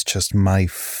that is just my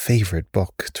favorite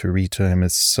book to read to him.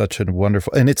 It's such a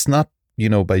wonderful, and it's not,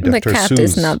 by Dr. Seuss. The cat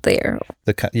is not there.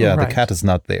 The cat, right. The cat is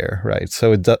not there, right?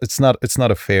 So it's not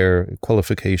a fair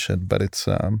qualification, but it's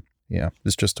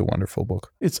just a wonderful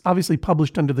book. It's obviously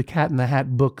published under the Cat in the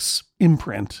Hat Books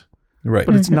imprint, right?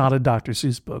 But it's not a Dr.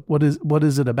 Seuss book. What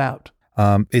is it about?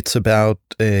 It's about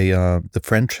the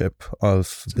friendship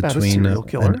between a serial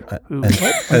killer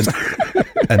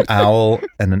an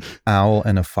owl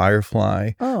and a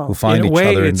firefly who find each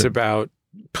other. It's about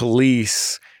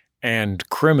police and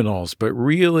criminals, but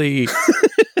really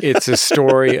it's a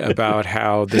story about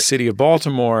how the city of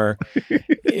Baltimore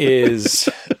is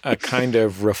a kind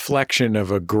of reflection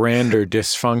of a grander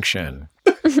dysfunction.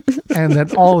 And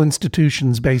that all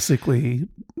institutions basically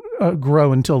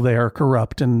grow until they are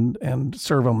corrupt and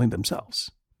serve only themselves.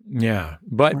 Yeah,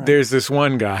 but there's this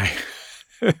one guy,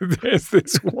 there's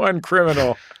this one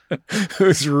criminal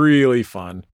who's really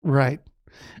fun. Right.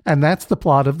 And that's the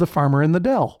plot of The Farmer in the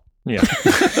Dell. Yeah.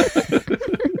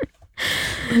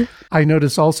 I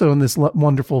notice also in this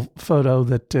wonderful photo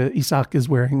that Isaac is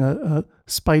wearing a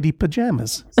Spidey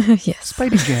pajamas. Yes.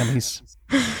 Spidey jammies.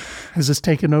 Has this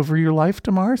taken over your life,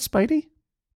 Tamar, Spidey?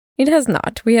 It has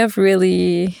not. We have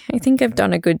really, I think I've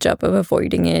done a good job of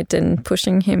avoiding it and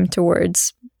pushing him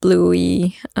towards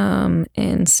Bluey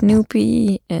and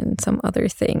Snoopy and some other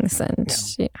things. And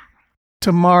yeah.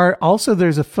 Tamar, also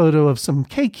there's a photo of some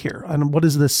cake here. And what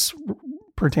is this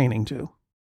pertaining to?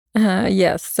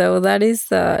 Yes, so that is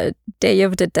the Day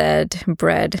of the Dead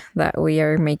bread that we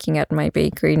are making at my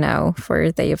bakery now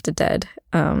for Day of the Dead.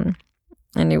 And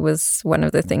it was one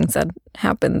of the things that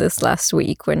happened this last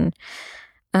week when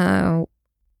I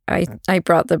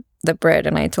brought the bread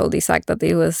and I told Isaac that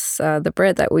it was the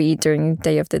bread that we eat during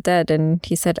Day of the Dead. And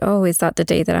he said, "Oh, is that the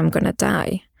day that I'm going to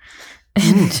die?"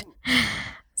 And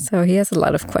so he has a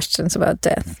lot of questions about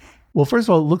death. Well, first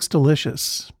of all, it looks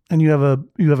delicious. And you have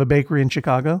a bakery in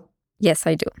Chicago? Yes,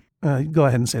 I do. Go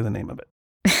ahead and say the name of it.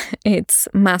 It's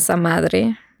Masa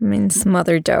Madre, means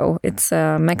mother dough. It's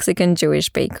a Mexican Jewish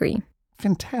bakery.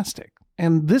 Fantastic.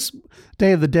 And this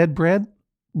Day of the Dead bread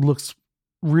looks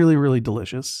really, really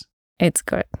delicious. It's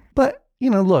good. But,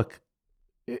 look,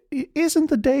 isn't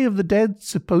the Day of the Dead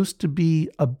supposed to be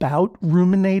about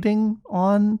ruminating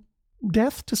on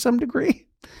death to some degree?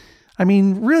 I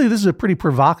mean, really, this is a pretty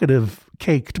provocative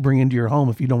cake to bring into your home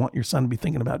if you don't want your son to be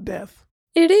thinking about death.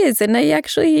 It is. And I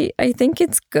think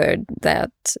it's good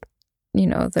that,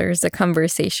 there's a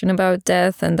conversation about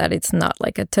death and that it's not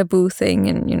like a taboo thing.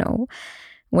 And,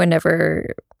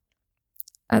 whenever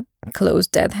a close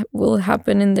death will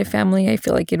happen in the family, I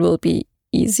feel like it will be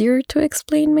easier to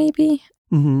explain maybe.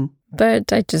 Mm-hmm.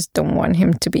 But I just don't want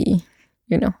him to be,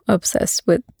 obsessed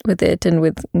with it and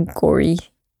with gory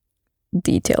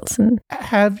details. And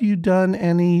have you done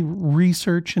any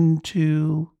research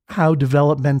into how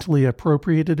developmentally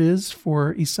appropriate it is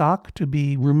for Isaac to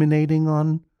be ruminating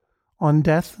on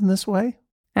death in this way?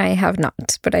 I have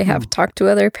not, but I have talked to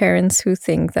other parents who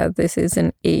think that this is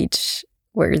an age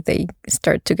where they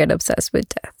start to get obsessed with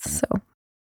death. So,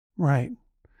 right.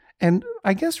 And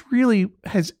I guess really,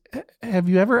 have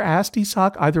you ever asked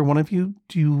Isaac, either one of you,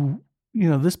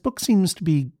 this book seems to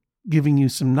be giving you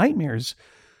some nightmares.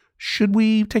 Should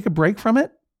we take a break from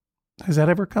it? Has that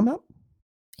ever come up?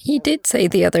 He did say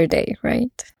the other day,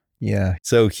 right? Yeah.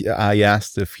 So I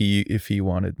asked if he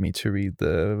wanted me to read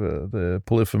the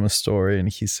Polyphemus story, and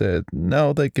he said,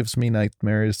 "No, that gives me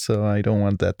nightmares, so I don't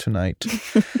want that tonight."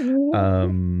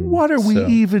 What are we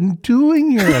even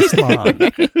doing here,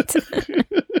 Aslan?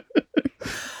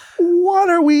 What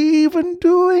are we even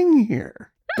doing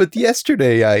here? But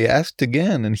yesterday I asked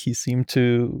again, and he seemed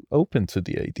open to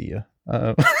the idea.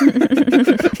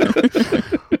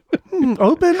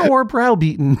 Open or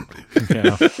browbeaten?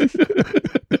 Yeah.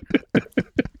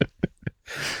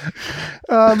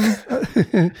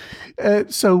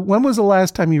 So when was the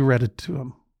last time you read it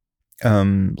to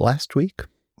him? Last week.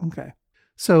 Okay.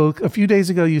 So a few days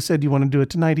ago you said you want to do it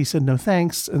tonight. He said no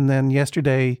thanks. And then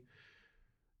yesterday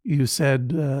you said,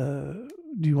 do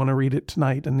you want to read it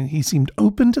tonight? And he seemed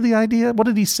open to the idea. What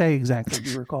did he say exactly? Do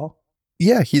you recall?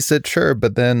 Yeah, he said sure,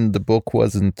 but then the book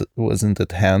wasn't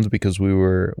at hand because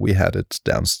we had it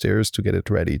downstairs to get it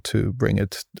ready to bring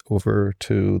it over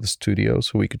to the studio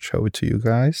so we could show it to you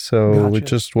guys. So Gotcha. It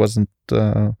just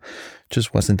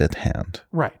wasn't at hand.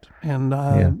 Right, and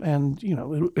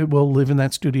it will live in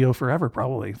that studio forever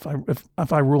probably.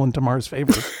 If I rule in Tamar's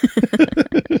favor,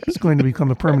 it's going to become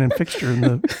a permanent fixture in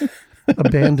the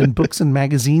abandoned books and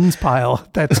magazines pile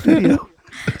at that studio.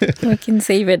 We can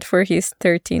save it for his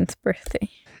 13th birthday.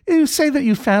 You say that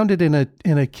you found it in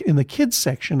the kids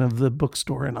section of the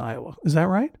bookstore in Iowa. Is that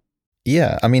right?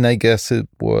 Yeah, I mean, I guess it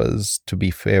was, to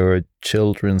be fair, a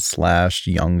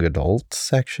children/young adult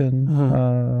section.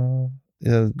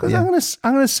 Because Yeah.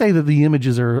 I'm gonna say that the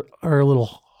images are a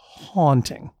little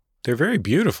haunting. They're very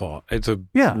beautiful. It's a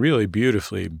really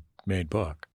beautifully made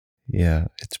book. Yeah,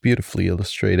 it's beautifully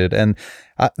illustrated. And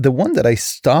the one that I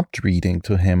stopped reading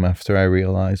to him after I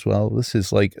realized, well, this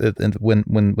is like, and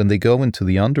when they go into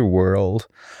the underworld,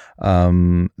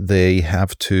 they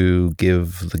have to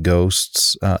give the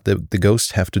ghosts, the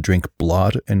ghosts have to drink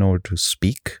blood in order to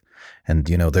speak. And,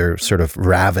 they're sort of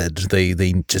rabid.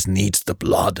 They just need the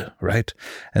blood, right?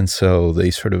 And so they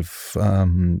sort of,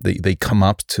 they come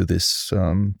up to this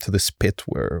pit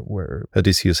where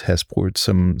Odysseus has poured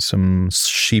some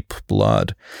sheep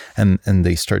blood, and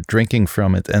they start drinking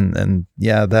from it. And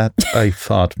yeah, that I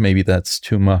thought maybe that's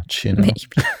too much, Maybe.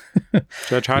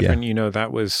 Judge Hodgman,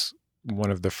 that was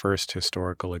one of the first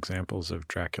historical examples of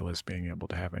Dracula's being able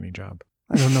to have any job.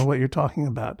 I don't know what you're talking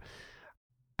about.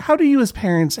 How do you as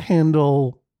parents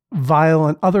handle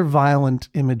other violent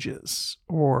images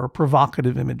or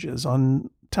provocative images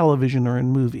on television or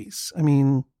in movies? I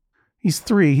mean, he's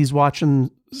 3, he's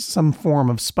watching some form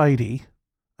of Spidey.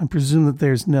 I presume that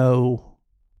there's no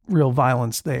real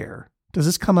violence there. Does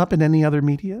this come up in any other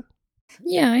media?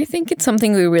 Yeah, I think it's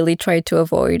something we really try to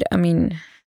avoid. I mean,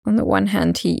 on the one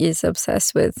hand, he is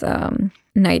obsessed with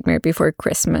Nightmare Before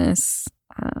Christmas.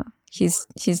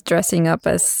 He's dressing up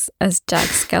as Jack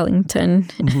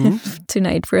Skellington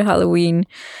tonight for Halloween,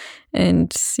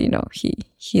 and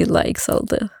he likes all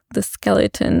the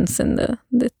skeletons and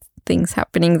the things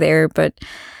happening there. But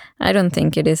I don't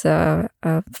think it is a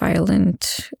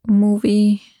violent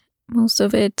movie, most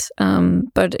of it.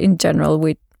 But in general,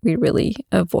 we really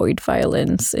avoid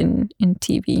violence in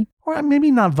TV. Or maybe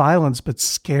not violence, but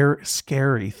scary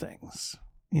things.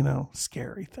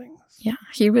 Scary things. Yeah,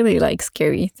 he really likes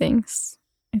scary things.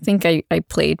 I think I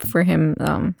played for him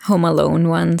Home Alone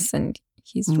once, and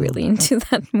he's really into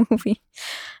that movie.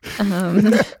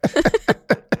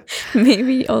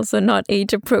 Maybe also not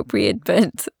age appropriate,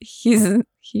 but he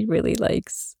really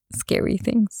likes scary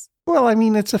things. Well, I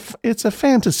mean, it's a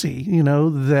fantasy,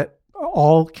 that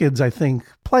all kids, I think,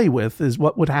 play with, is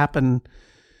what would happen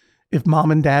if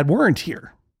mom and dad weren't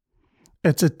here.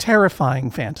 It's a terrifying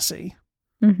fantasy.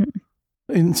 Mm-hmm.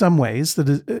 In some ways,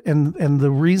 and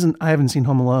the reason I haven't seen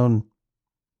Home Alone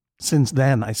since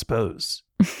then, I suppose,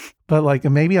 but like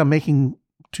maybe I'm making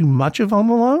too much of Home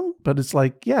Alone. But it's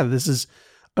like, yeah, this is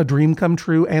a dream come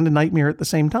true and a nightmare at the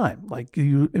same time. Like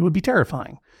it would be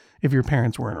terrifying if your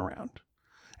parents weren't around,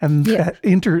 and that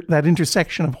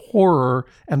intersection of horror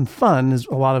and fun is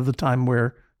a lot of the time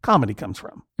where comedy comes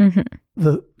from. Mm-hmm.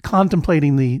 The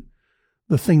contemplating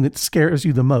the thing that scares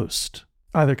you the most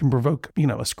either can provoke,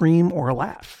 a scream or a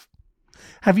laugh.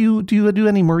 Do you do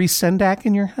any Maurice Sendak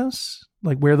in your house?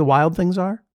 Like Where the Wild Things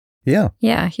Are? Yeah.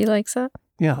 Yeah, he likes that.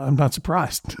 Yeah, I'm not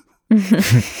surprised.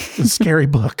 It's a scary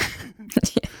book.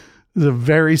 Yeah. It's a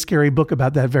very scary book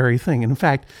about that very thing. And in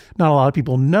fact, not a lot of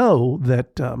people know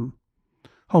that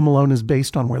Home Alone is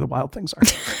based on Where the Wild Things Are.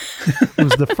 It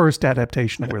was the first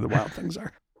adaptation of Where the Wild Things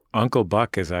Are. Uncle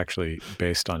Buck is actually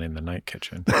based on In the Night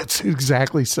Kitchen. That's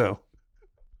exactly so.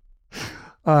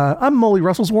 I'm Molly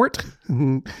Russelswart.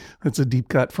 That's a deep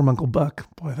cut from Uncle Buck.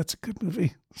 Boy, that's a good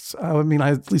movie. So, I mean,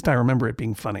 at least I remember it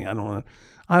being funny. I don't want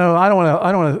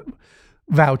to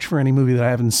vouch for any movie that I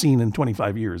haven't seen in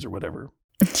 25 years or whatever.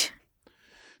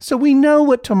 So we know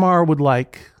what Tamar would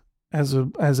like as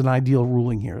an ideal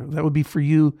ruling here. That would be for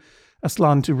you,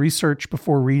 Aslan, to research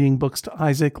before reading books to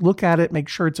Isaac. Look at it, make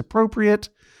sure it's appropriate.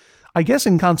 I guess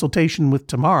in consultation with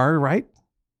Tamar, right?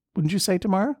 Wouldn't you say,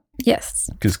 Tamara? Yes.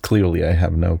 Because clearly I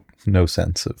have no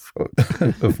sense of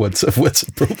what's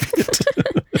appropriate.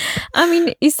 I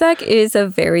mean, Isaac is a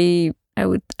very, I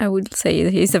would say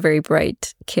he's a very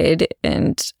bright kid,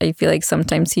 and I feel like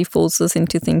sometimes he fools us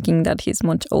into thinking that he's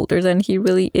much older than he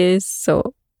really is.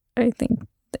 So I think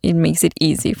it makes it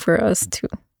easy for us to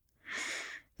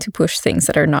push things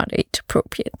that are not age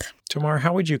appropriate. Tamar,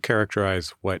 how would you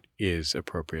characterize what is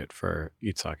appropriate for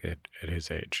Itzhak at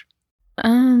his age?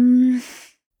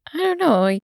 I don't know.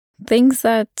 Like, things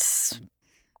that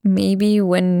maybe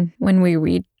when we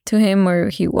read to him or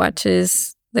he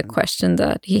watches the question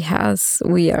that he has,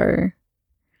 we are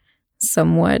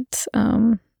somewhat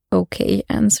okay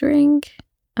answering.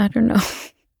 I don't know.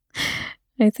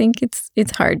 I think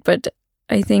it's hard, but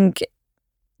I think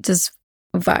just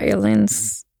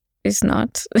violence is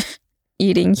not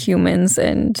eating humans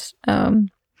and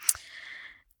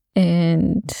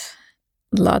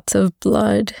lots of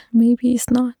blood maybe is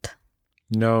not.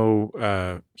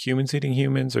 No humans eating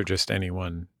humans, or just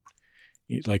anyone?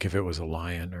 Like if it was a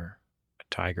lion or a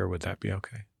tiger, would that be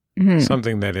okay?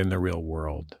 Something that in the real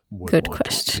world would Good want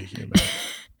question. to be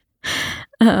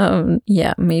human.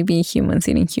 Yeah, maybe humans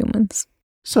eating humans.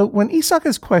 So when Isak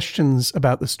has questions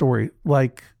about the story,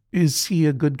 like, is he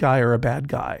a good guy or a bad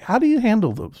guy? How do you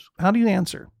handle those? How do you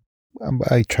answer?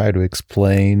 I try to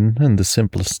explain in the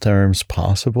simplest terms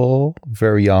possible.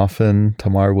 Very often,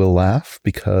 Tamar will laugh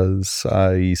because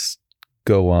I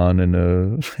go on in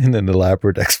an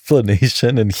elaborate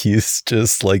explanation, and he's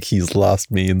just like he's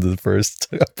lost me in the first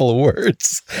couple of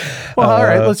words. Well, all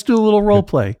right, let's do a little role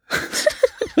play.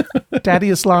 Daddy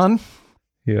Aslan,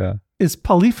 Yeah. is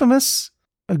Polyphemus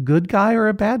a good guy or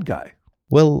a bad guy?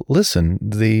 Well, listen,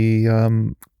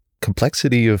 the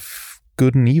complexity of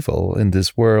good and evil in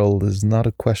this world is not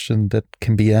a question that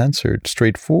can be answered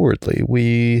straightforwardly.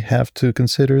 We have to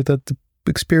consider that the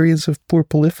experience of poor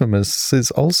Polyphemus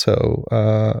is also,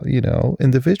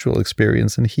 individual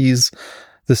experience, and he's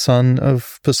the son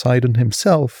of Poseidon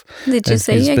himself. Did you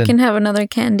say I can have another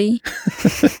candy?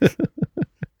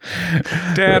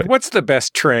 Dad, what's the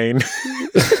best train?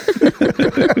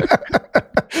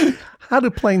 How do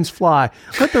planes fly?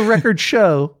 Let the record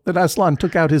show that Aslan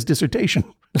took out his dissertation.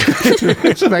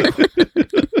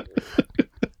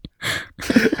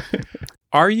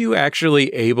 Are you actually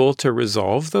able to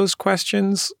resolve those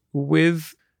questions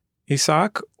with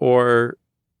Isak, or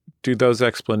do those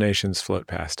explanations float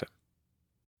past him?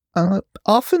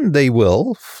 Often they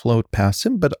will float past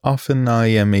him, but often I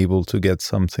am able to get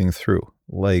something through.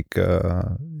 Like,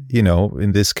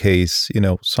 in this case,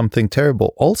 something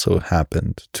terrible also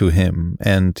happened to him,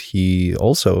 and he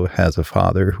also has a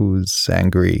father who's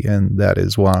angry, and that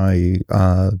is why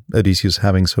Odysseus is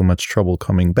having so much trouble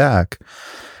coming back.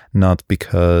 Not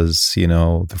because,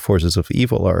 the forces of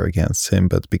evil are against him,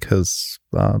 but because,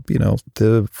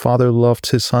 the father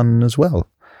loved his son as well.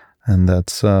 And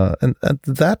that's, and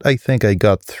that I think I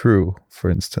got through, for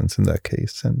instance, in that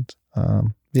case. And,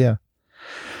 yeah.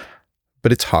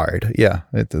 But it's hard. Yeah.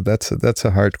 That's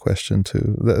a hard question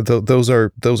too. Those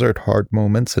are hard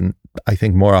moments. And I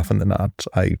think more often than not,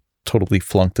 I totally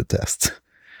flunked the test.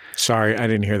 Sorry, I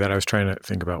didn't hear that. I was trying to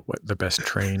think about what the best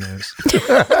train is.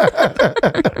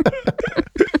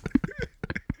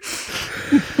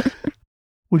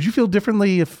 Would you feel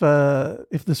differently if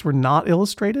this were not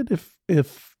illustrated?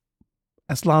 If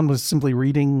Aslan was simply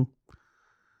reading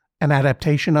an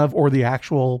adaptation of or the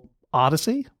actual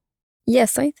Odyssey?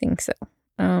 Yes, I think so.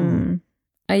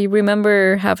 I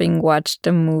remember having watched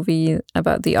a movie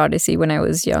about the Odyssey when I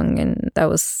was young, and that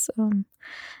was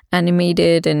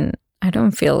animated, and I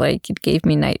don't feel like it gave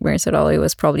me nightmares at all. It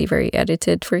was probably very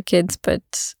edited for kids,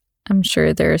 but I'm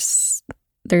sure there's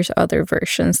other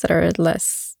versions that are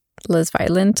less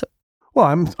violent. Well,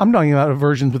 I'm talking about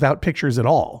versions without pictures at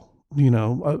all.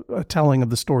 A telling of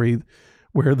the story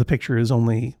where the picture is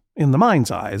only in the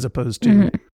mind's eye as opposed to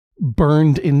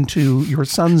burned into your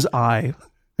son's eye,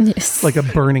 yes, like a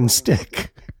burning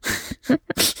stick.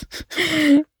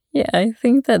 Yeah, I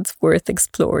think that's worth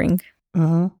exploring.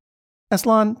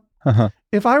 Aslan,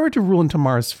 if I were to rule in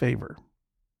Tamar's favor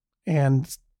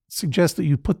and suggest that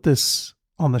you put this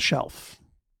on the shelf,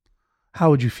 how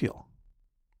would you feel?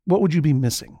 What would you be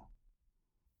missing?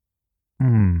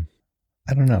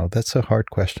 I don't know. That's a hard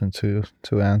question to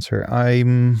answer.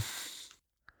 I'm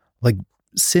like,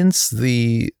 since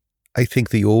I think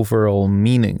the overall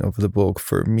meaning of the book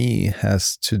for me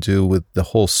has to do with the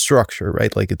whole structure,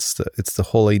 right? Like it's the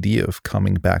whole idea of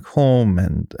coming back home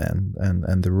and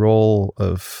the role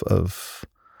of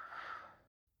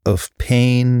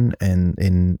pain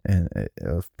and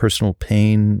of personal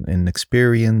pain and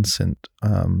experience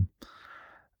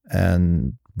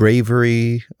and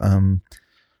bravery.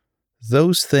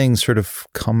 Those things sort of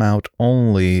come out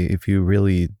only if you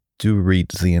really do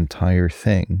read the entire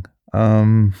thing.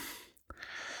 And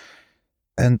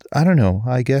I don't know,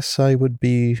 I guess I would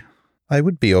be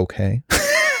okay.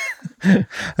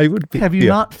 I would be. Have you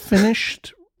not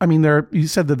finished? I mean, you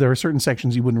said that there are certain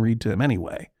sections you wouldn't read to him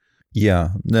anyway.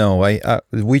 Yeah, no,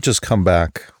 we just come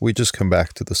back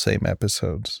to the same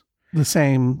episodes.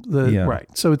 Right.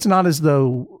 So it's not as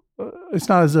though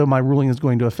my ruling is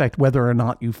going to affect whether or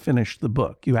not you finish the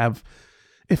book. You have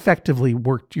effectively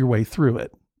worked your way through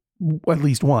it at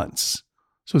least once.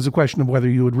 So it's a question of whether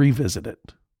you would revisit it.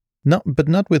 No, but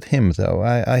not with him though.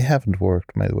 I haven't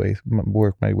worked my way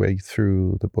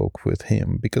through the book with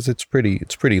him because it's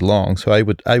pretty long. So I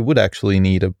would actually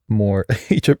need a more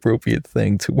age appropriate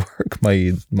thing to work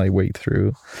my way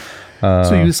through.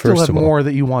 So you still have more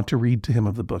that you want to read to him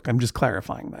of the book. I'm just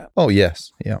clarifying that. Oh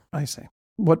yes, yeah. I see.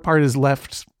 What part is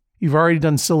left You've already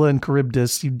done Scylla and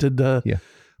Charybdis. You did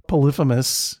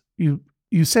Polyphemus. You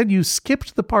said you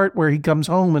skipped the part where he comes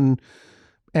home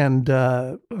and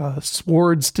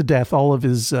swords to death all of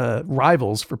his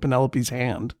rivals for Penelope's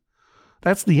hand.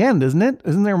 That's the end, isn't it?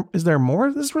 Is there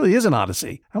more? This really is an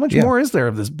Odyssey. How much more is there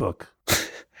of this book?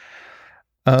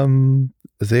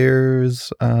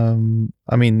 There's the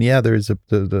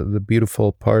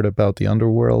beautiful part about the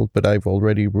underworld, but I've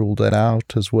already ruled that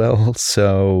out as well.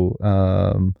 So,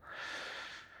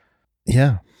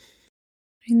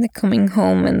 In the coming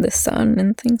home and the sun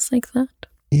and things like that.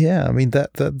 Yeah, I mean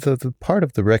the part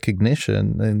of the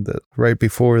recognition and right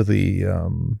before they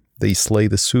slay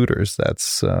the suitors.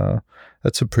 That's a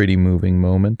pretty moving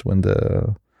moment when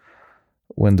the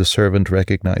servant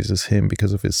recognizes him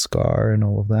because of his scar and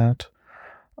all of that.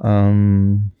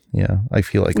 I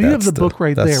feel like you have the book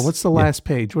right there. What's the last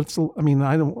page?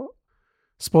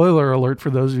 Spoiler alert for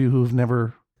those of you who've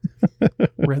never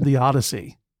read the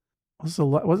Odyssey. What's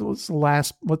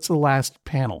the last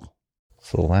panel?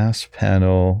 The last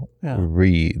panel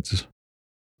reads,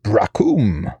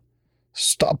 Brakum,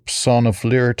 stop, son of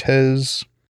Laertes.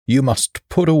 You must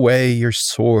put away your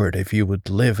sword if you would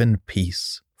live in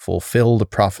peace. Fulfill the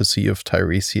prophecy of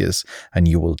Tiresias, and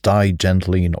you will die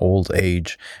gently in old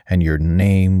age, and your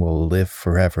name will live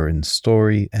forever in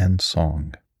story and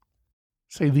song.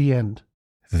 Say the end.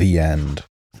 The end.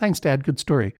 Thanks, Dad. Good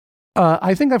story.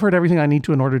 I think I've heard everything I need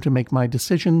to in order to make my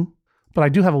decision, but I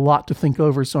do have a lot to think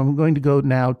over, so I'm going to go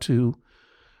now to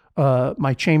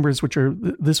my chambers, which are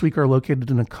this week are located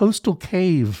in a coastal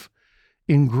cave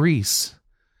in Greece.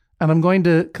 And I'm going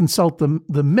to consult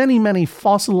the many, many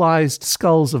fossilized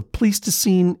skulls of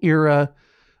Pleistocene-era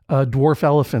dwarf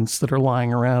elephants that are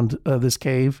lying around this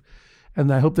cave.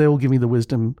 And I hope they will give me the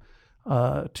wisdom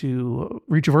to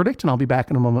reach a verdict, and I'll be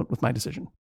back in a moment with my decision.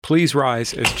 Please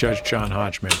rise as Judge John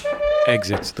Hodgman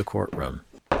exits the courtroom.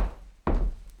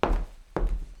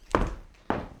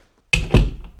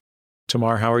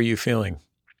 Tamar, how are you feeling?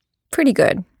 Pretty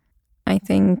good. I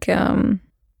think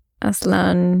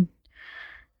Aslan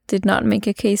did not make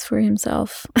a case for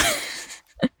himself.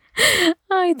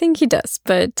 I think he does,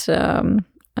 but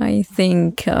I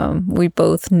think we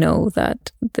both know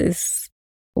that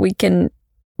we can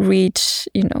reach,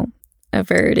 a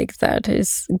verdict that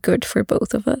is good for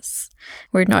both of us.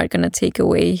 We're not going to take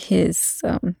away his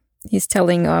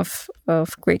telling of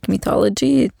Greek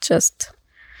mythology. It just,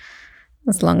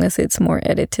 as long as it's more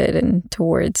edited and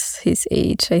towards his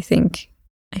age, I think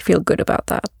I feel good about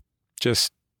that.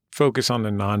 Just focus on the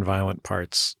nonviolent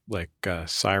parts, like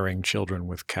siring children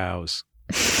with cows.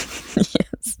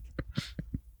 Yes.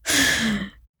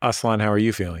 Aslan, how are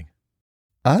you feeling?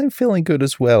 I'm feeling good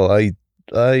as well.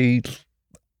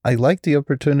 I like the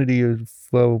opportunity of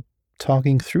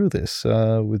talking through this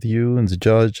with you and the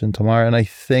judge and Tamar, and I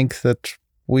think that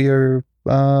we are.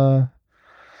 I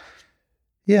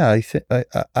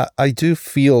do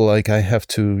feel like I have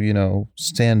to,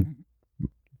 stand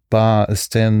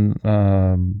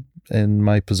in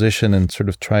my position and sort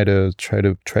of try to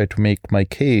make my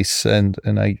case, and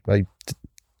I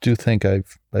do think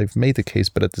I've made the case,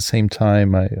 but at the same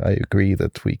time I agree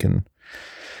that we can.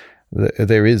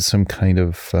 There is some kind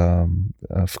of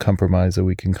compromise that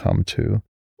we can come to.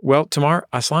 Well, Tamar,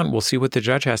 Aslan, we'll see what the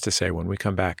judge has to say when we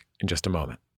come back in just a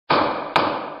moment.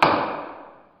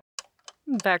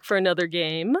 Back for another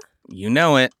game? You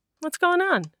know it. What's going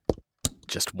on?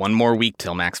 Just one more week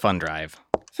till Max Fun Drive.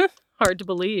 Hard to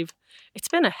believe. It's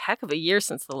been a heck of a year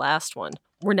since the last one.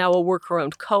 We're now a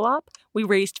worker-owned co-op. We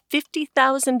raised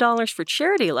 $50,000 for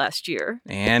charity last year.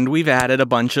 And we've added a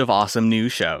bunch of awesome new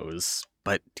shows.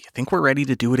 But do you think we're ready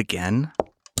to do it again?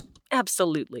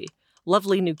 Absolutely.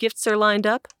 Lovely new gifts are lined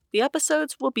up. The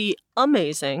episodes will be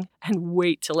amazing. And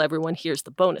wait till everyone hears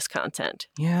the bonus content.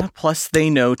 Yeah, plus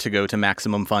they know to go to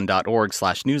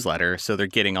MaximumFun.org/newsletter, so they're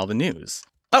getting all the news.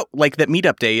 Oh, like that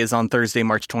meetup day is on Thursday,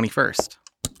 March 21st.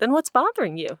 Then what's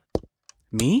bothering you?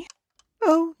 Me?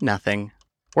 Oh, nothing.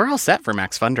 We're all set for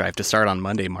Max Fun Drive to start on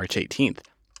Monday, March 18th.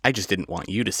 I just didn't want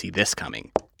you to see this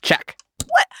coming. Check.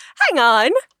 What? Hang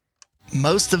on.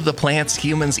 Most of the plants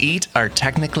humans eat are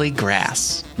technically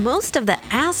grass. Most of the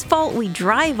asphalt we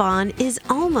drive on is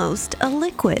almost a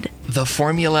liquid. The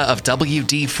formula of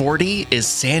WD-40 is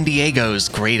San Diego's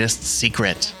greatest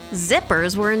secret.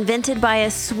 Zippers were invented by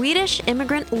a Swedish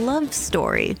immigrant love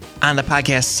story. On the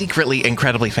podcast Secretly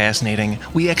Incredibly Fascinating,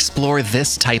 we explore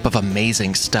this type of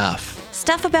amazing stuff.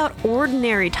 Stuff about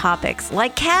ordinary topics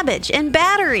like cabbage and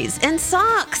batteries and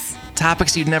socks.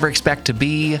 Topics you'd never expect to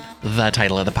be the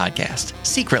title of the podcast.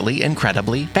 Secretly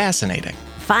Incredibly Fascinating.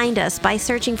 Find us by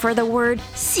searching for the word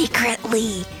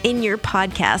secretly in your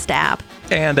podcast app.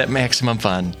 and at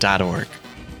MaximumFun.org.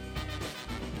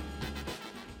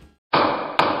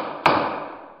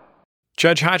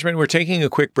 Judge Hodgman, we're taking a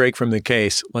quick break from the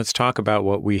case. Let's talk about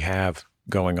what we have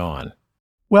going on.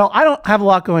 Well, I don't have a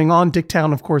lot going on.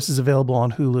 Dicktown, of course, is available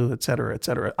on Hulu, et cetera, et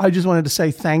cetera. I just wanted to say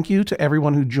thank you to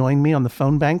everyone who joined me on the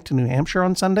phone bank to New Hampshire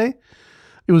on Sunday.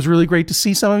 It was really great to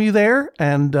see some of you there.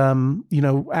 And,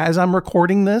 as I'm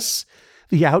recording this,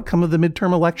 the outcome of the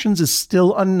midterm elections is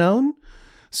still unknown.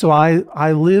 So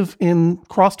I live in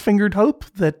crossed-fingered hope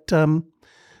that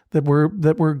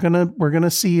we're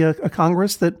gonna see a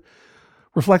Congress that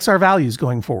reflects our values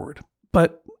going forward.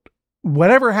 But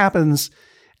whatever happens,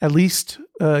 at least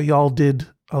y'all did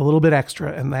a little bit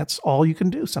extra, and that's all you can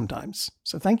do sometimes.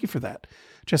 So thank you for that.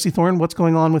 Jesse Thorne, what's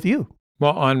going on with you?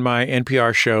 Well, on my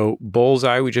NPR show,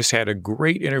 Bullseye, we just had a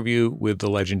great interview with the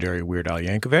legendary Weird Al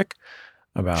Yankovic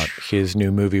about his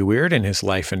new movie, Weird, and his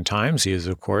life and times. He is,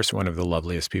 of course, one of the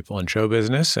loveliest people in show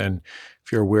business. And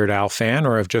if you're a Weird Al fan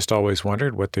or have just always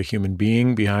wondered what the human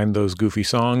being behind those goofy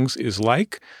songs is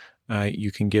like,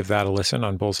 you can give that a listen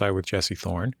on Bullseye with Jesse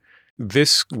Thorne.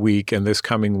 This week and this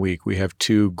coming week, we have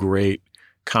two great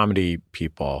comedy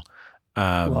people.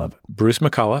 Bruce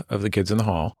McCullough of The Kids in the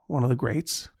Hall. One of the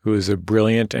greats. Who is a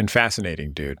brilliant and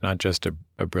fascinating dude. Not just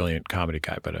a brilliant comedy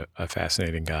guy, but a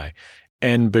fascinating guy.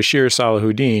 And Bashir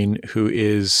Salahuddin, who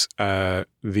is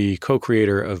the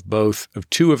co-creator of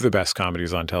two of the best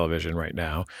comedies on television right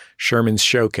now, Sherman's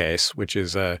Showcase, which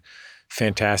is a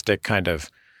fantastic kind of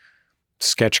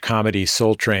sketch comedy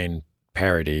Soul Train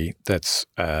parody that's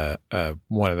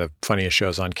one of the funniest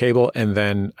shows on cable, and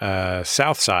then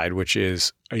South Side, which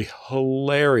is a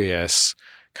hilarious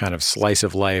kind of slice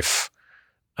of life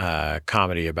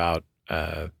comedy about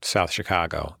South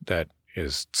Chicago that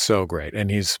is so great.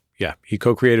 And he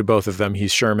co-created both of them.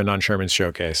 He's Sherman on Sherman's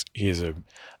Showcase. He's an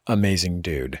amazing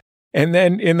dude. And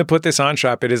then in the Put This On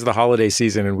shop, it is the holiday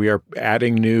season, and we are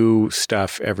adding new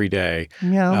stuff every day.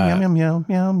 Meow, meow, meow,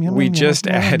 meow, meow. We just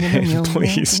added,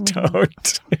 please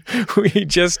don't. We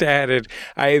just added,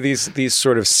 I have these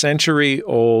sort of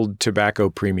century-old tobacco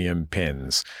premium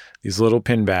pins, these little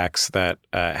pin backs that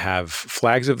have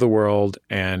flags of the world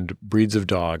and breeds of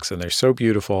dogs, and they're so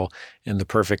beautiful and the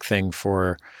perfect thing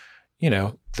for,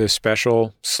 the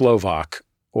special Slovak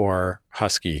or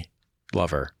Husky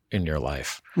lover in your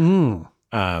life. And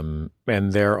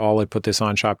they're all at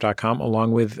putthisonshop.com,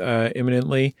 along with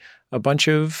imminently a bunch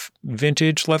of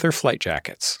vintage leather flight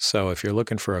jackets. So if you're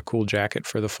looking for a cool jacket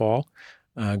for the fall,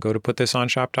 go to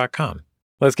putthisonshop.com.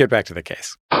 Let's get back to the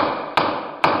case.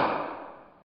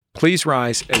 Please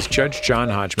rise as Judge John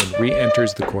Hodgman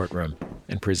re-enters the courtroom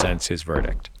and presents his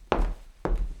verdict.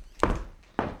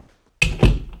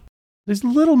 There's a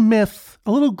little myth,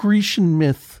 a little Grecian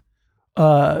myth,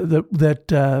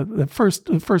 that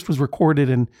first was recorded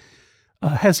in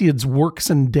Hesiod's Works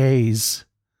and Days.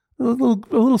 A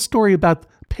little story about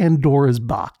Pandora's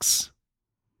box.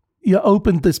 You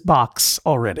opened this box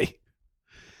already,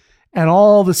 and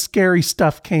all the scary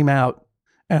stuff came out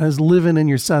and is living in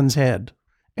your son's head,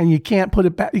 and you can't put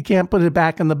it back. You can't put it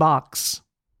back in the box.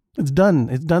 It's done.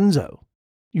 It's donezo.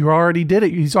 You already did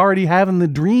it. He's already having the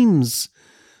dreams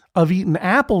of eating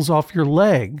apples off your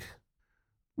leg.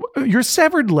 Your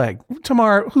severed leg.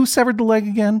 Tamar, who severed the leg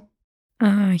again?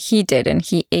 He did, and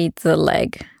he ate the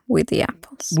leg with the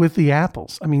apples. With the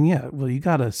apples. I mean, yeah, well, you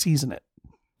got to season it.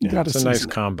 It's a nice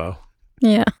combo.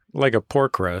 Yeah. Like a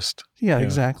pork roast. Yeah,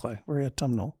 exactly. We're at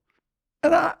autumnal.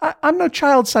 And I'm no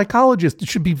child psychologist. It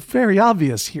should be very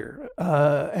obvious here.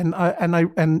 And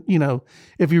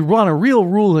if you run a real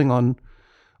ruling on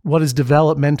what is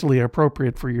developmentally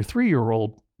appropriate for your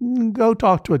 3-year-old, go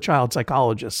talk to a child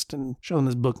psychologist and show them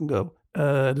this book and go,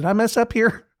 did I mess up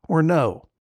here or no?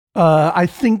 I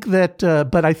think that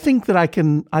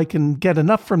I can get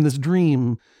enough from this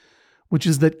dream, which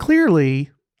is that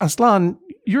clearly, Aslan,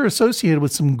 you're associated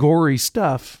with some gory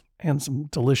stuff and some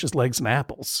delicious legs and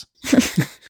apples.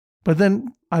 But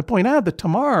then I point out that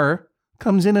Tamar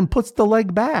comes in and puts the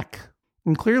leg back.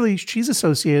 And clearly she's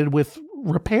associated with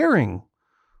repairing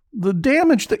the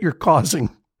damage that you're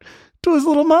causing to his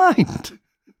little mind.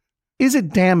 Is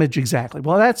it damage exactly?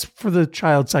 Well, that's for the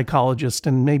child psychologist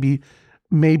and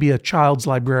maybe a child's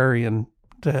librarian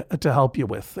to help you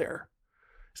with there.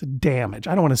 Is it damage?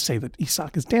 I don't want to say that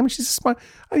Isak is damaged. He's smart.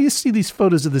 I used to see these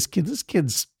photos of this kid. This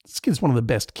kid's one of the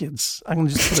best kids. I'm going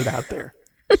to just put it out there.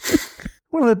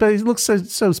 One of the best. He looks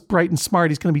so bright and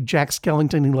smart. He's going to be Jack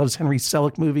Skellington. He loves Henry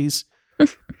Selick movies.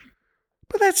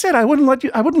 But that said, I wouldn't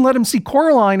let him see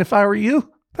Coraline if I were you.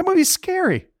 That movie's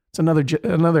scary. It's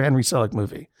another Henry Selick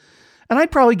movie. And I'd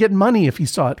probably get money if he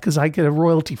saw it because I get a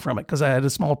royalty from it because I had a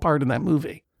small part in that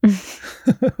movie.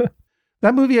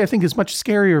 That movie, I think, is much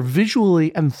scarier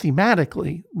visually and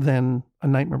thematically than A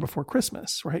Nightmare Before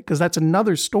Christmas, right? Because that's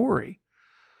another story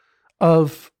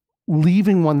of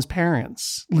leaving one's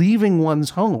parents, leaving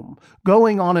one's home,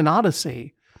 going on an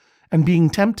odyssey, and being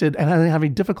tempted and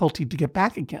having difficulty to get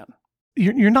back again.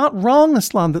 You're not wrong,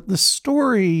 Aslan, that the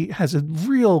story has a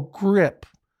real grip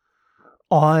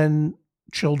on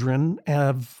children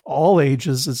of all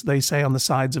ages, as they say on the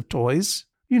sides of toys,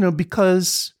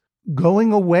 because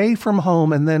going away from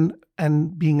home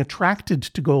and being attracted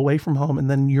to go away from home and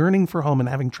then yearning for home and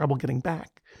having trouble getting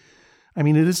back. I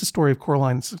mean, it is a story of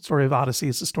Coraline. It's a story of Odyssey.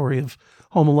 It's a story of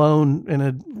Home Alone in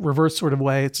a reverse sort of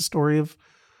way. It's a story of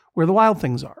where the wild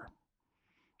things are.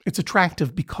 It's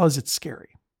attractive because it's scary.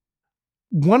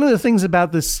 One of the things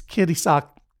about this kid, Isaac,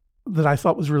 that I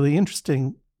thought was really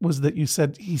interesting was that you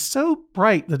said he's so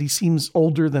bright that he seems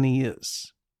older than he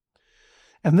is.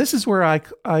 And this is where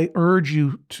I urge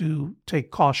you to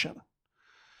take caution.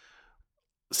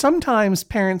 Sometimes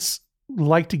parents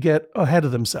like to get ahead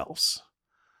of themselves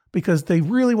because they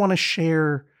really want to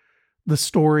share the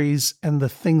stories and the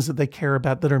things that they care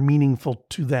about that are meaningful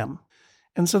to them.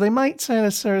 And so they might sort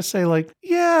of say like,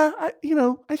 yeah,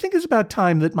 I think it's about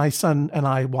time that my son and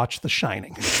I watch The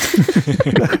Shining.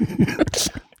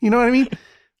 You know what I mean?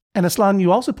 And Aslan,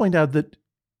 you also point out that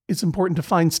it's important to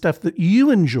find stuff that you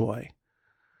enjoy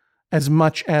as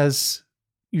much as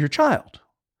your child.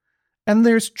 And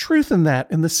there's truth in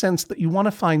that, in the sense that you want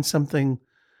to find something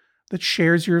that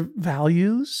shares your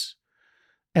values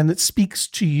and that speaks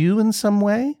to you in some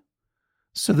way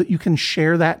so that you can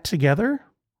share that together,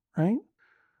 right?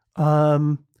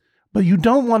 But you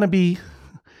don't want to be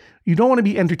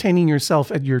entertaining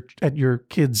yourself at your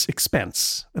kids'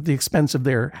 expense, at the expense of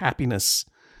their happiness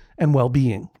and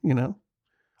well-being,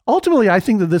 Ultimately, I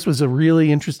think that this was a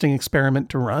really interesting experiment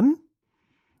to run.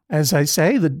 As I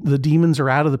say, the demons are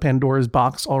out of the Pandora's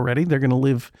box already. They're going to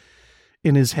live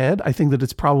in his head. I think that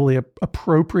it's probably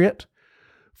appropriate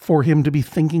for him to be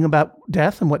thinking about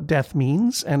death and what death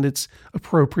means. And it's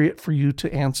appropriate for you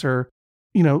to answer,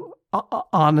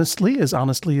 honestly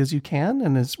as you can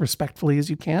and as respectfully as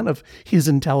you can of his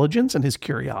intelligence and his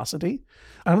curiosity.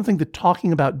 I don't think that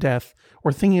talking about death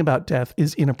or thinking about death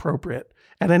is inappropriate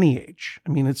at any age. I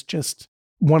mean, it's just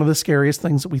one of the scariest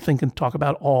things that we think and talk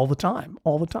about all the time.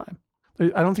 I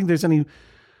don't think there's any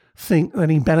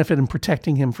benefit in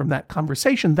protecting him from that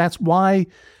conversation. That's why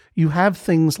you have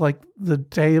things like the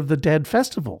Day of the Dead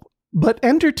festival. But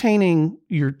entertaining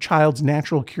your child's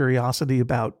natural curiosity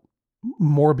about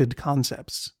morbid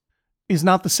concepts is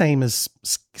not the same as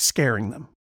scaring them.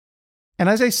 And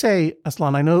as I say,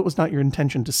 Aslan, I know it was not your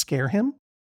intention to scare him.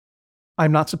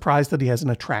 I'm not surprised that he has an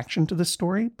attraction to this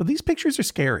story, but these pictures are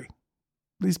scary.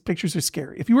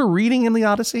 If you were reading in the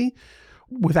Odyssey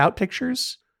without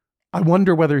pictures, I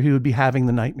wonder whether he would be having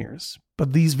the nightmares.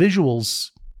 But these visuals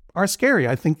are scary.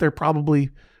 I think they're probably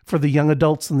for the young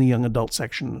adults in the young adult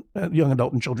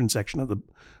and children's section of the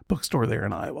bookstore there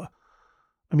in Iowa.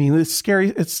 I mean, it's scary.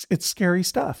 It's scary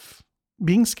stuff.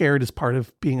 Being scared is part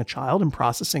of being a child, and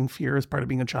processing fear is part of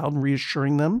being a child, and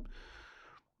reassuring them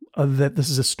that this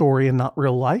is a story and not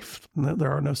real life, and that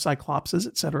there are no cyclopses,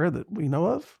 et cetera, that we know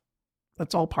of.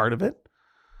 That's all part of it.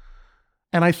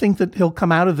 And I think that he'll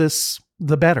come out of this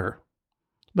the better.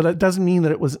 But it doesn't mean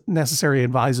that it was necessarily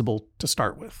advisable to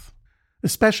start with,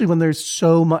 especially when there's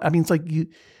so much. I mean, it's like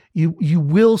you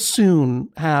will soon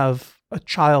have a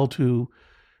child who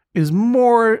is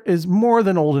more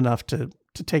than old enough to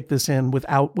take this in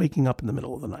without waking up in the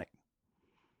middle of the night.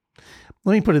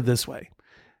 Let me put it this way.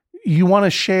 You want to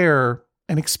share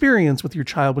an experience with your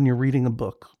child when you're reading a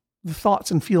book, the thoughts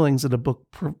and feelings that a book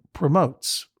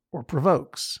promotes or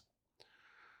provokes.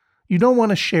 You don't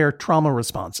want to share trauma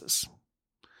responses.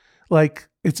 Like,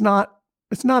 it's not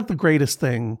the greatest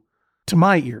thing to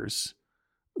my ears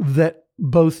that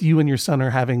both you and your son are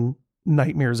having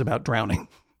nightmares about drowning.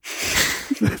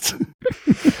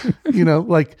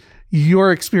 Like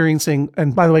you're experiencing,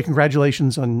 and by the way,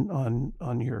 congratulations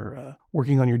on your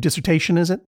working on your dissertation,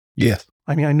 is it? Yes.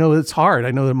 I mean, I know it's hard.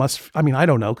 I know I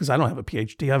don't know because I don't have a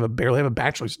PhD. I barely have a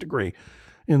bachelor's degree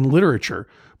in literature.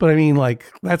 But I mean, like,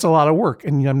 that's a lot of work.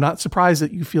 And I'm not surprised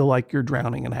that you feel like you're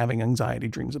drowning and having anxiety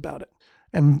dreams about it.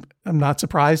 And I'm not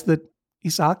surprised that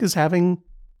Isaac is having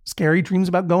scary dreams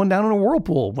about going down in a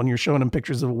whirlpool when you're showing him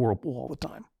pictures of a whirlpool all the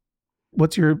time.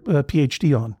 What's your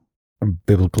PhD on?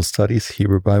 Biblical Studies,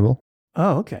 Hebrew Bible.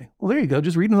 Oh, okay. Well, there you go.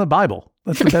 Just reading the Bible.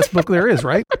 That's the best book there is,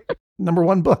 right? Number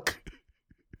one book.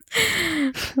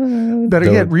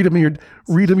 Better yet, read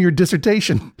him your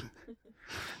dissertation.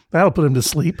 That'll put him to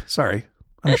sleep. Sorry.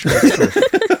 I'm sure it's true.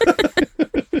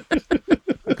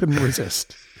 I couldn't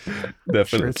resist. Definitely. I'm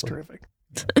sure it's terrific.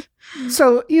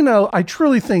 So, I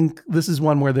truly think this is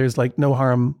one where there's like no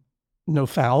harm, no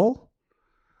foul.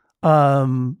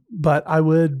 But I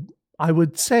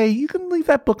would say you can leave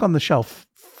that book on the shelf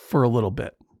for a little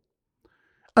bit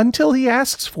until he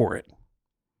asks for it.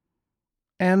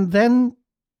 And then,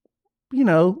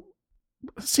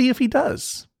 see if he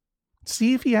does.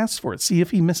 See if he asks for it. See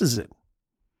if he misses it.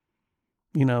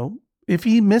 If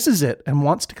he misses it and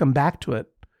wants to come back to it,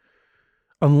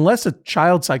 unless a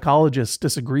child psychologist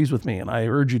disagrees with me, and I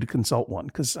urge you to consult one,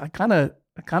 because I kind of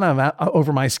am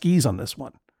over my skis on this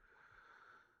one.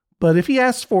 But if he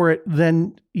asks for it,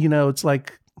 then, it's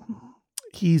like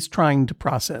he's trying to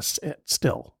process it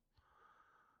still.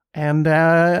 And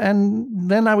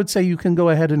then I would say you can go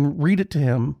ahead and read it to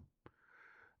him,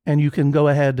 and you can go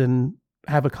ahead and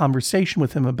have a conversation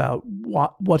with him about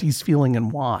what he's feeling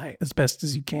and why, as best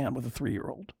as you can with a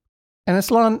 3-year-old. And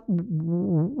Aslan,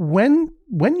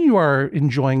 when you are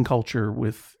enjoying culture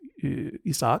with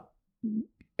Isaac,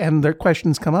 and their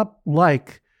questions come up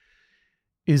like,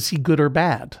 is he good or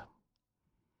bad?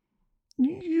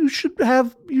 You should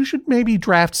maybe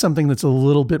draft something that's a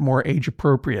little bit more age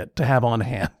appropriate to have on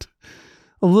hand.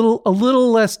 A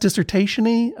little less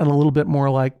dissertation-y and a little bit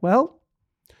more like, well,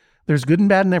 there's good and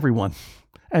bad in everyone,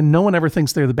 and no one ever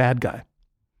thinks they're the bad guy.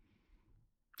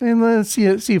 And let's see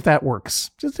if that works.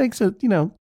 Just takes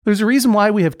there's a reason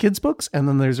why we have kids' books, and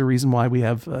then there's a reason why we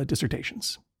have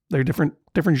dissertations. They're different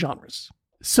genres.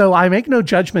 So I make no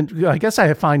judgment. I guess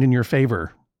I find in your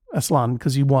favor, Aslan,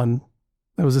 because you won.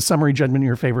 There was a summary judgment in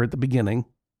your favor at the beginning.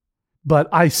 But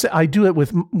I do it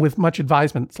with much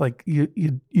advisement. It's like you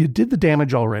did the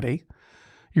damage already.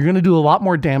 You're going to do a lot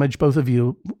more damage, both of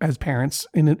you as parents,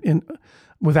 in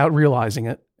without realizing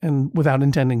it and without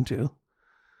intending to.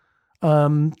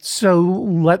 So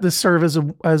let this serve as a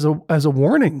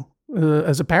warning,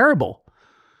 as a parable,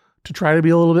 to try to be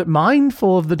a little bit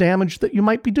mindful of the damage that you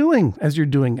might be doing as you're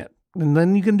doing it, and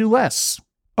then you can do less.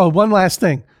 Oh, one last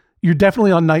thing. You're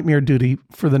definitely on nightmare duty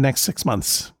for the next 6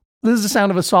 months. This is the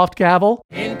sound of a soft gavel.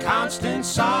 In constant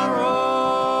sorrow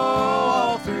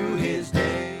all through his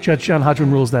day. Judge John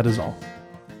Hodgman rules, that is all.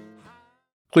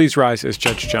 Please rise as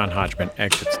Judge John Hodgman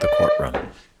exits the courtroom.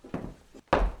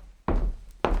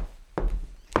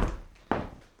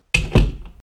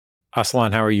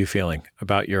 Aslan, how are you feeling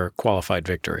about your qualified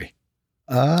victory?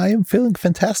 I am feeling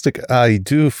fantastic. I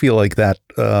do feel like that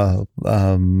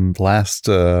last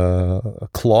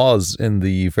clause in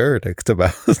the verdict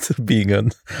about being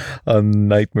on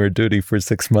nightmare duty for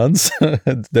 6 months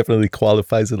definitely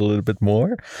qualifies it a little bit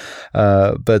more.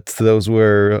 But those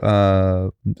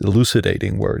were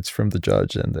elucidating words from the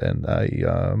judge, and I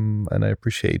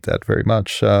appreciate that very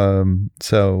much.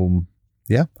 So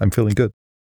yeah, I'm feeling good.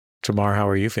 Tamar, how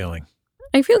are you feeling?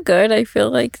 I feel good. I feel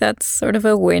like that's sort of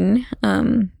a win.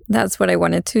 That's what I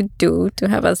wanted to do, to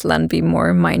have Aslan be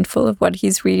more mindful of what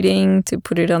he's reading, to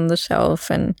put it on the shelf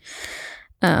and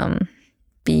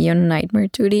be on nightmare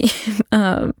duty.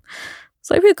 So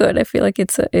I feel good. I feel like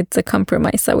it's a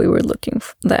compromise that I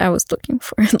was looking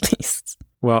for at least.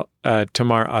 Well,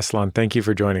 Tamar, Aslan, thank you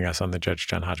for joining us on the Judge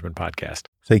John Hodgman podcast.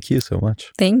 Thank you so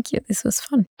much. Thank you. This was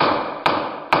fun.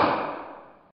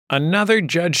 Another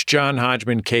Judge John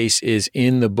Hodgman case is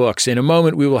in the books. In a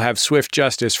moment, we will have swift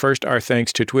justice. First, our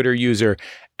thanks to Twitter user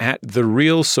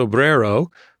 @TheRealSobrero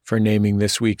for naming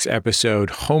this week's episode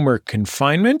Homer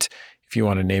Confinement. If you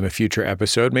want to name a future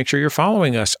episode, make sure you're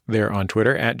following us there on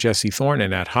Twitter @JesseThorne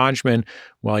and @Hodgman.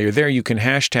 While you're there, you can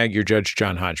hashtag your Judge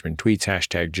John Hodgman tweets,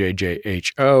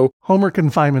 #JJHO. Homer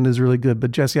Confinement is really good,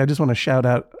 but Jesse, I just want to shout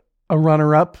out a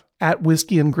runner-up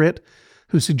 @Whiskey and Grit,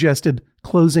 who suggested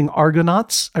Closing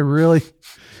Argonauts. I really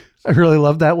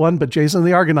love that one, but Jason and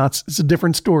the Argonauts, it's a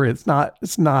different story. It's not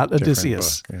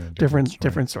Odysseus.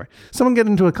 Different story. Someone get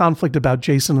into a conflict about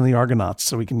Jason and the Argonauts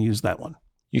so we can use that one.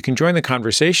 You can join the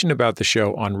conversation about the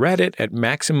show on Reddit at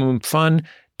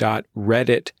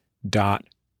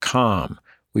maximumfun.reddit.com.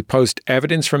 We post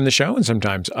evidence from the show and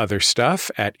sometimes other stuff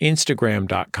at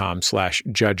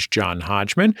Instagram.com/Judge John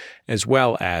Hodgman, as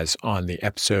well as on the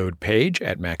episode page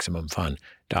at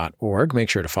MaximumFun.org. Make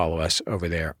sure to follow us over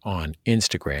there on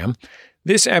Instagram.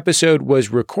 This episode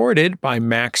was recorded by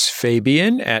Max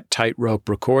Fabian at Tightrope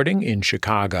Recording in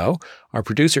Chicago. Our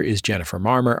producer is Jennifer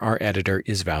Marmer. Our editor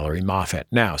is Valerie Moffett.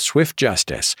 Now, Swift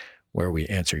Justice, where we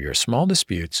answer your small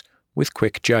disputes with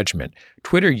quick judgment.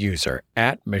 Twitter user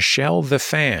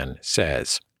 @MichelleTheFan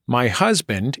says, "My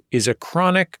husband is a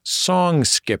chronic song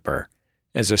skipper.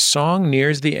 As a song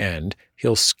nears the end,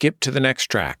 he'll skip to the next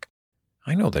track.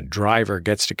 I know the driver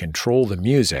gets to control the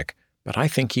music, but I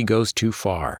think he goes too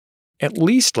far. At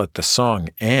least let the song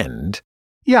end."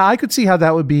 Yeah, I could see how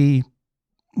that would be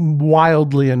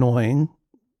wildly annoying.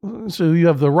 So you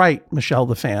have the right, Michelle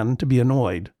the fan, to be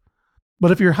annoyed.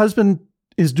 But if your husband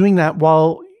is doing that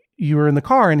while you're in the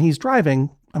car and he's driving,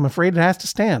 I'm afraid it has to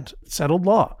stand. It's settled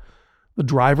law. The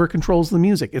driver controls the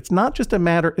music. It's not just a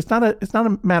matter, it's not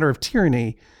a matter of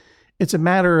tyranny. It's a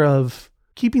matter of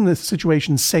keeping the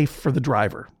situation safe for the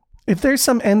driver. If there's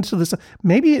some end to this,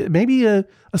 maybe a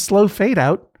slow fade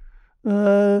out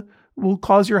will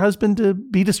cause your husband to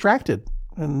be distracted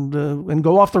and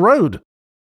go off the road.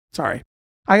 Sorry.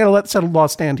 I got to let settled law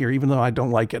stand here, even though I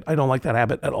don't like it. I don't like that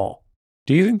habit at all.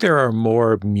 Do you think there are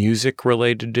more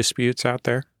music-related disputes out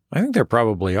there? I think there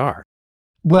probably are.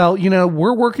 Well,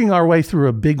 we're working our way through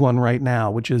a big one right now,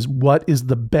 which is what is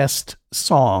the best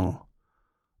song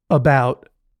about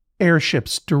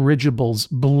airships, dirigibles,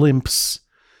 blimps,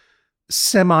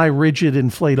 semi-rigid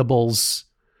inflatables,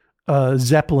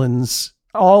 zeppelins,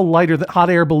 all lighter than hot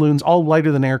air balloons, all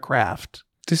lighter than aircraft.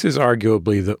 This is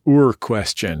arguably the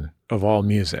question of all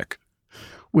music.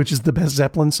 Which is the best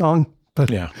Zeppelin song?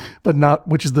 Yeah. But not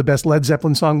which is the best Led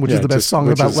Zeppelin song, which is the best song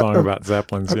about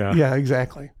Zeppelins, yeah. Yeah,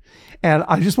 exactly. And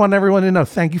I just want everyone to know,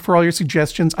 thank you for all your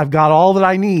suggestions. I've got all that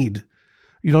I need.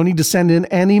 You don't need to send in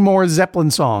any more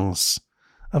Zeppelin songs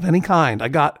of any kind. I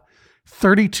got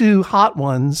 32 hot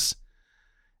ones,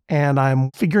 and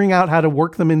I'm figuring out how to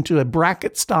work them into a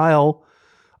bracket-style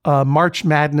March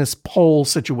Madness poll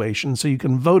situation so you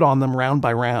can vote on them round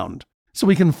by round. So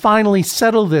we can finally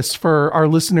settle this for our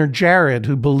listener Jared,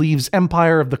 who believes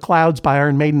Empire of the Clouds by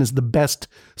Iron Maiden is the best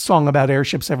song about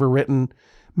airships ever written.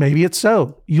 Maybe it's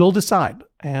so. You'll decide.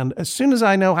 And as soon as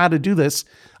I know how to do this,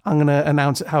 I'm going to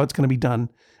announce how it's going to be done.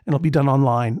 And it'll be done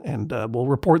online, and we'll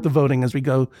report the voting as we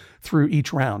go through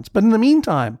each round. But in the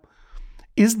meantime,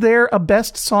 is there a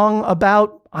best song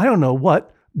about, I don't know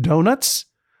what, donuts?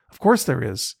 Of course there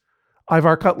is.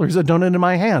 Ivar Cutler's A Donut in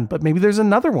My Hand, but maybe there's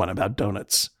another one about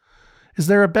donuts. Is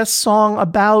there a best song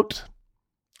about,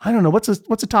 I don't know, what's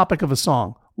a topic of a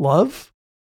song? Love?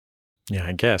 Yeah,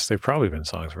 I guess. There've probably been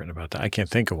songs written about that. I can't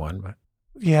think of one, but.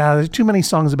 Yeah, there's too many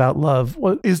songs about love.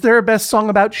 Is there a best song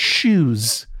about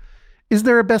shoes? Is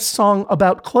there a best song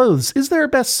about clothes? Is there a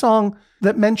best song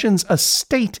that mentions a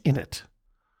state in it?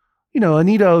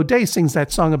 Anita O'Day sings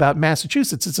that song about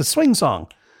Massachusetts. It's a swing song.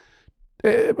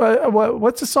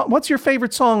 What's your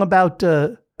favorite song about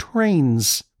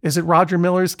trains? Is it Roger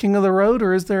Miller's King of the Road,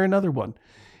 or is there another one?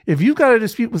 If you've got a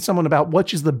dispute with someone about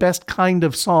which is the best kind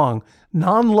of song,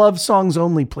 non-love songs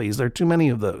only, please. There are too many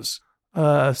of those.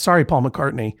 Sorry, Paul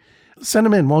McCartney. Send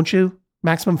them in, won't you?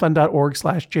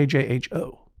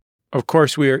 MaximumFun.org/JJHO. Of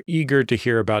course, we are eager to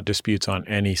hear about disputes on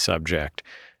any subject.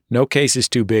 No case is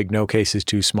too big, no case is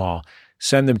too small.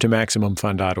 Send them to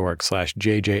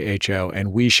MaximumFun.org/JJHO,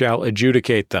 and we shall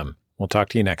adjudicate them. We'll talk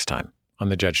to you next time on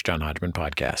the Judge John Hodgman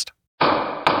podcast.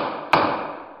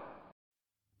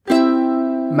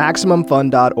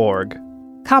 MaximumFun.org.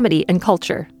 Comedy and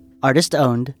culture. Artist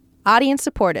owned. Audience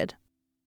supported.